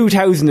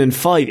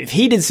 2005, if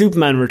he did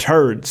Superman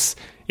Returns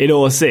in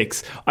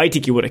 2006, I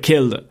think he would have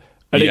killed it.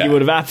 I think he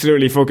would have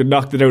absolutely fucking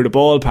knocked it out of the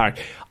ballpark.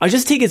 I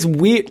just think it's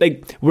weird.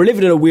 Like, we're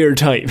living in a weird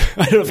time.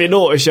 I don't know if you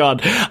noticed, Sean.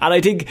 And I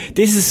think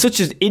this is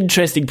such an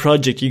interesting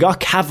project. You got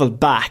Cavill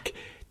back.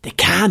 They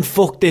can't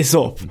fuck this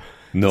up.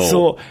 No.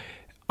 So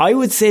I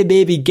would say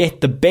maybe get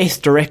the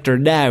best director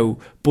now,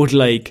 but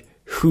like,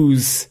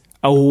 who's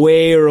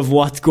aware of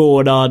what's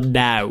going on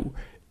now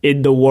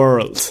in the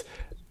world.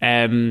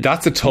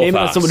 That's a tough maybe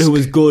not someone who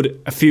was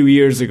good a few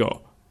years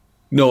ago.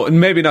 No, and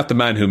maybe not the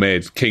man who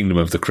made Kingdom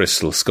of the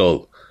Crystal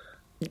Skull.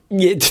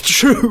 Yeah, it's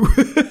true.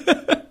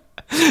 But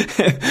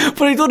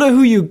I don't know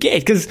who you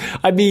get, because,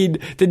 I mean,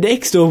 the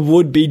next up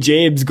would be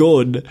James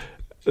Gunn.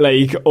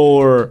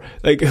 Or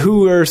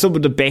who are some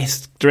of the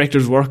best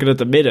directors working at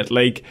the minute?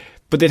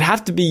 But they'd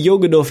have to be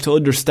young enough to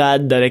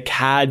understand that it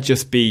can't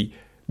just be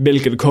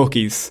milk and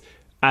cookies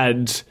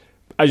and,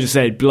 as you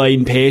said,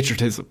 blind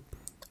patriotism.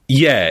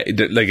 Yeah,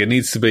 it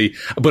needs to be,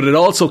 but it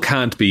also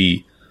can't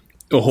be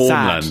a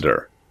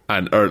Homelander.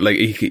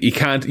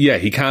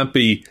 He can't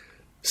be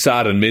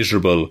sad and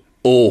miserable.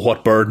 Oh,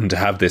 what burden to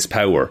have this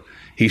power.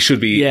 He should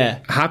be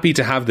happy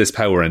to have this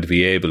power and to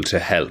be able to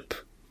help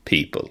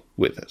people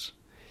with it.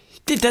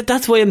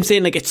 That's why I'm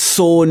saying, it's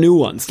so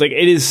nuanced.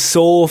 It is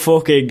so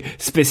fucking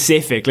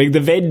specific. The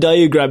Venn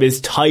diagram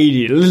is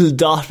tiny. The little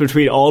dot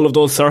between all of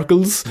those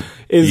circles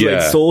is,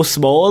 so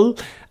small.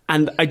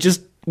 And I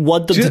just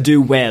want them to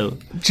do well.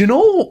 Do you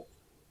know,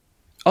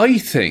 I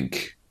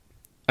think,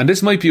 and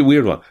this might be a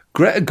weird one,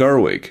 Greta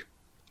Gerwig,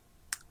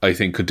 I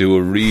think, could do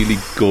a really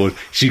good...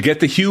 She'd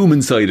get the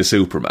human side of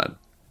Superman,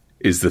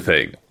 is the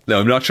thing. Now,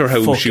 I'm not sure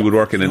how she would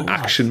work in an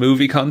action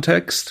movie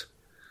context.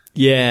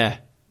 Yeah.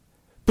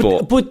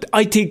 But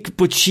I think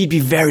she'd be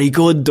very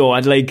good, though,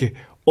 at,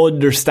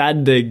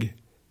 understanding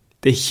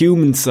the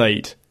human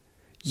side.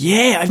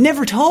 Yeah, I've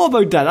never thought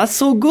about that. That's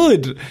so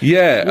good.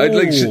 Yeah,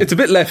 it's a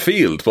bit left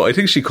field, but I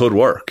think she could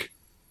work.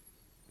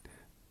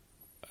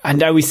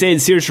 And are we saying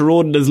Saoirse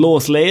Ronan as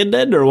Lois Lane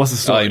then, or what's the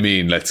story? I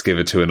mean, let's give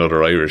it to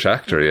another Irish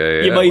actor.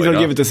 Yeah. You might as well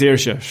give it to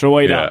Saoirse. Sure,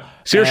 why not?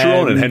 Saoirse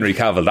Ronan and Henry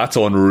Cavill, that's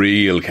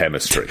unreal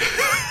chemistry.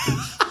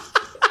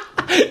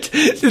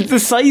 The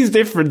size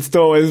difference,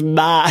 though, is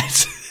mad.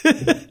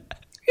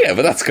 Yeah,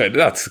 but that's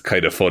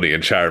kind of funny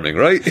and charming,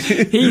 right?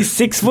 He's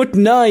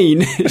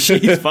 6'9",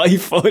 she's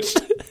 5 foot.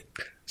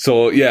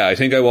 So, yeah, I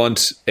think I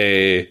want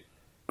a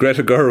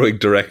Greta Gerwig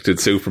directed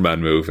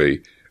Superman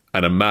movie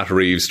and a Matt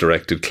Reeves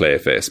directed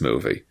Clayface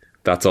movie.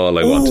 That's all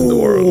I want in the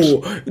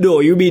world. No,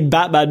 you mean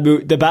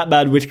the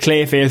Batman with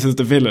Clayface as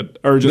the villain?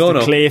 Or just the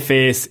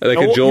Clayface?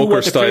 Like a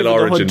Joker-style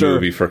origin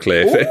movie for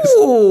Clayface.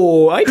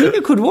 Oh, I think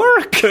it could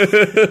work.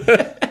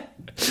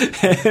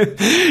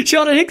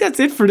 Sean, I think that's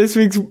it for this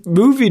week's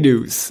movie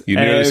news. You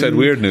nearly said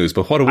weird news,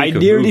 but what a week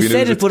of movie news. I nearly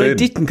said it, but I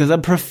didn't because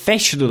I'm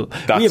professional.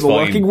 That's we have a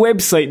working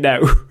website now.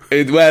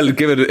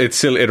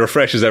 It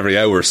refreshes every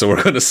hour, so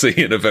we're going to see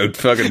in about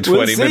fucking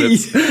 20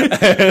 minutes.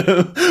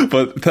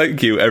 But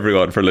thank you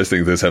everyone for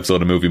listening to this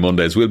episode of Movie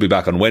Mondays. We'll be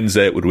back on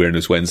Wednesday with Weird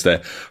News Wednesday,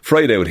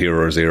 Friday with Hero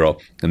or Zero,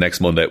 and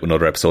next Monday with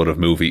another episode of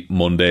Movie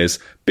Mondays.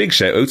 Big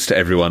shout outs to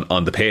everyone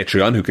on the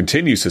Patreon who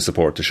continues to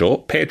support the show.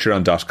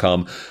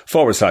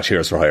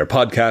 Patreon.com/Heroes for Hire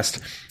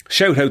podcast.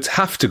 Shout-outs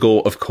have to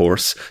go, of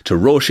course, to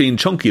Roisin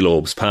Chunky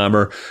Lobes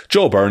Palmer,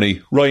 Joe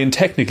Burney, Ryan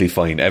Technically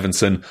Fine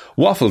Evanson,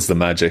 Waffles the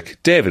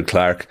Magic, David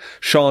Clark,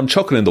 Sean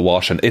Chucking in the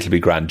Wash and It'll Be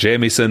Grand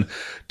Jamieson,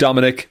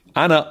 Dominic,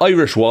 Anna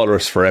Irish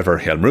Walrus Forever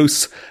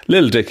Helmroos,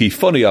 Lil Dicky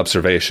Funny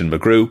Observation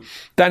McGrew,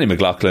 Danny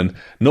McLaughlin,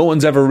 No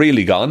One's Ever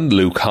Really Gone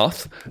Luke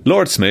Hoth,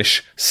 Lord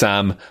Smish,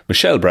 Sam,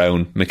 Michelle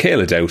Brown,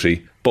 Michaela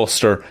Doughty,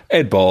 Buster,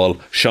 Ed Ball,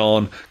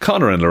 Sean,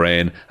 Connor and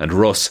Lorraine, and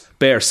Russ.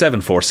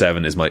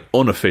 Bear747 is my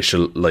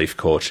unofficial life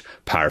coach,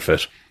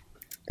 Parfit.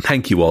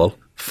 Thank you all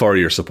for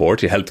your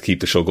support. You help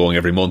keep the show going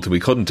every month, and we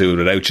couldn't do it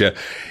without you.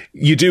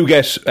 You do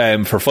get,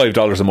 for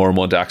 $5 or more a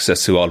month,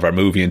 access to all of our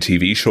movie and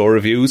TV show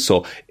reviews.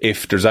 So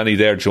if there's any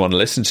there that you want to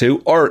listen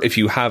to, or if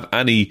you have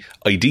any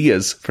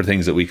ideas for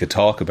things that we could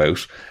talk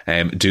about,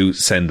 do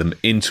send them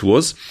in to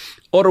us.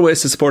 Other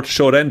ways to support the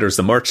show then, there's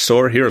the merch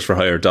store,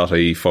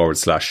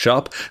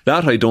 heroesforhire.ie/shop.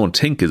 That I don't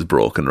think is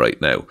broken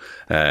right now.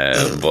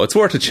 But it's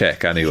worth a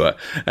check anyway.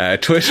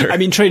 Twitter. I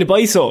mean, try to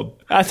buy some.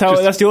 That's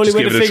the only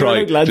way to figure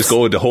it out, lads. Just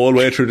go the whole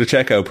way through the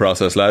checkout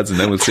process, lads, and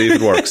then we'll see if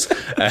it works.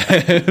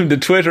 The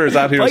Twitter is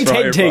at Heroes for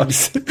Hire.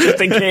 Things,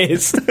 just in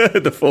case.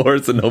 The 4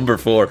 is the number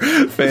 4.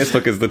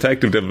 Facebook is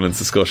Detective Divilment's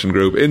discussion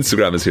group.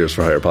 Instagram is Heroes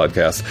for Hire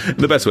podcast. And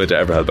the best way to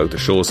ever help out the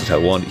show is to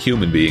tell one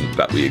human being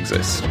that we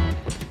exist.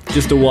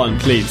 Just a one,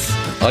 please.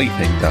 I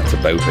think that's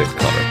about it,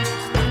 Connor.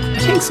 I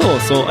think so.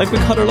 So I've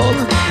been Connor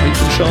Lawler. I've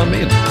been Sean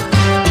Meehan.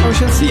 I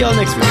shall see y'all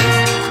next week.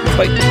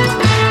 Bye.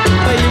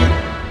 Bye.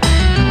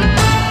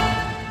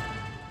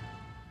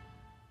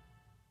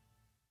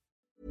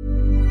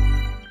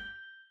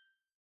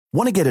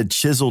 Want to get a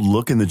chiseled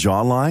look in the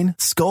jawline?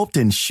 Sculpt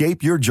and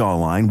shape your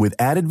jawline with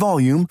added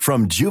volume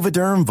from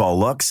Juvederm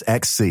Volux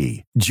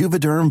XC.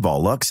 Juvederm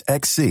Volux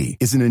XC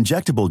is an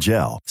injectable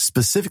gel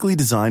specifically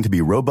designed to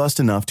be robust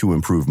enough to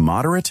improve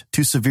moderate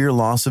to severe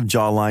loss of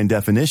jawline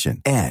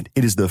definition. And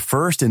it is the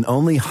first and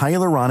only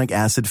hyaluronic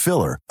acid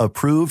filler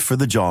approved for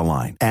the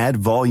jawline. Add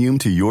volume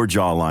to your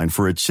jawline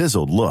for a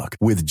chiseled look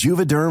with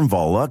Juvederm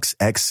Volux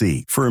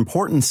XC. For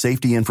important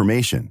safety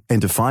information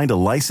and to find a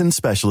licensed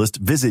specialist,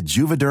 visit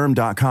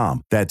Juvederm.com.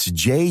 That's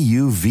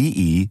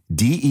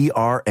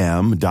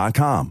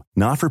Juvederm.com.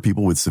 Not for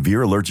people with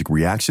severe allergic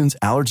reactions,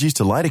 allergies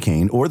to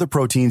lidocaine, or the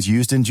proteins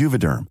used in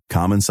Juvederm.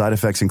 Common side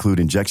effects include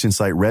injection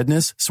site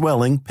redness,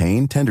 swelling,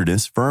 pain,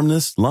 tenderness,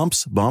 firmness,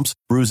 lumps, bumps,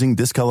 bruising,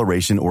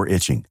 discoloration, or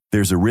itching.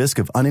 There's a risk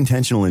of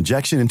unintentional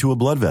injection into a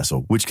blood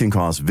vessel, which can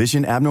cause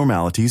vision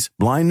abnormalities,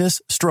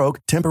 blindness, stroke,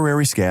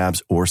 temporary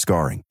scabs, or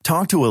scarring.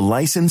 Talk to a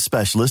licensed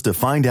specialist to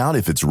find out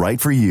if it's right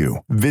for you.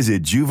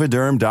 Visit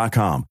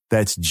Juvederm.com.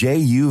 That's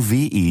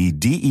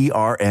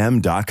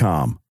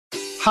Juvederm.com.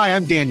 Hi,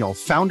 I'm Daniel,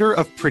 founder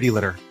of Pretty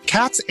Litter.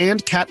 Cats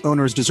and cat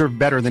owners deserve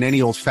better than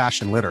any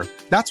old-fashioned litter.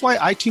 That's why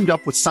I teamed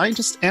up with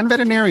scientists and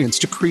veterinarians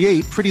to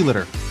create Pretty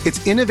Litter.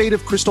 Its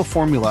innovative crystal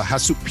formula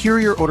has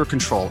superior odor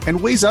control and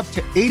weighs up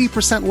to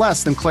 80%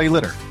 less than clay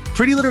litter.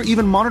 Pretty Litter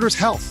even monitors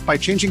health by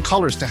changing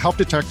colors to help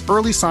detect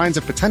early signs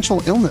of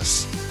potential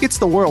illness. It's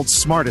the world's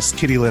smartest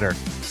kitty litter.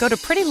 Go to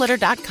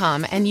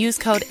prettylitter.com and use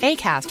code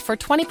ACAST for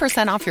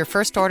 20% off your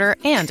first order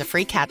and a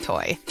free cat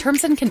toy.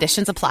 Terms and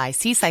conditions apply.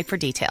 See site for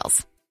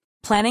details.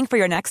 Planning for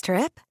your next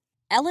trip?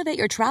 Elevate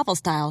your travel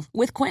style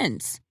with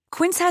Quince.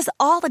 Quince has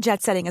all the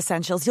jet-setting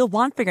essentials you'll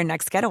want for your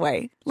next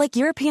getaway, like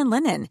European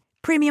linen,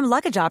 premium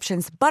luggage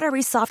options,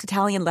 buttery soft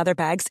Italian leather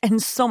bags,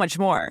 and so much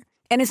more.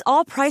 And is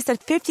all priced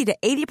at 50 to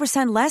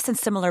 80% less than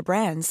similar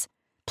brands.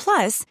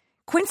 Plus,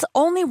 Quince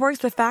only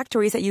works with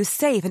factories that use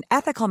safe and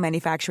ethical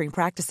manufacturing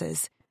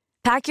practices.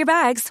 Pack your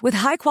bags with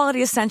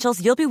high-quality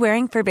essentials you'll be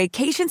wearing for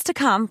vacations to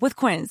come with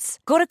Quince.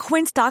 Go to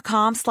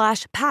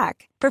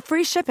quince.com/pack for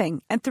free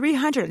shipping and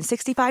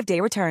 365-day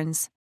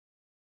returns.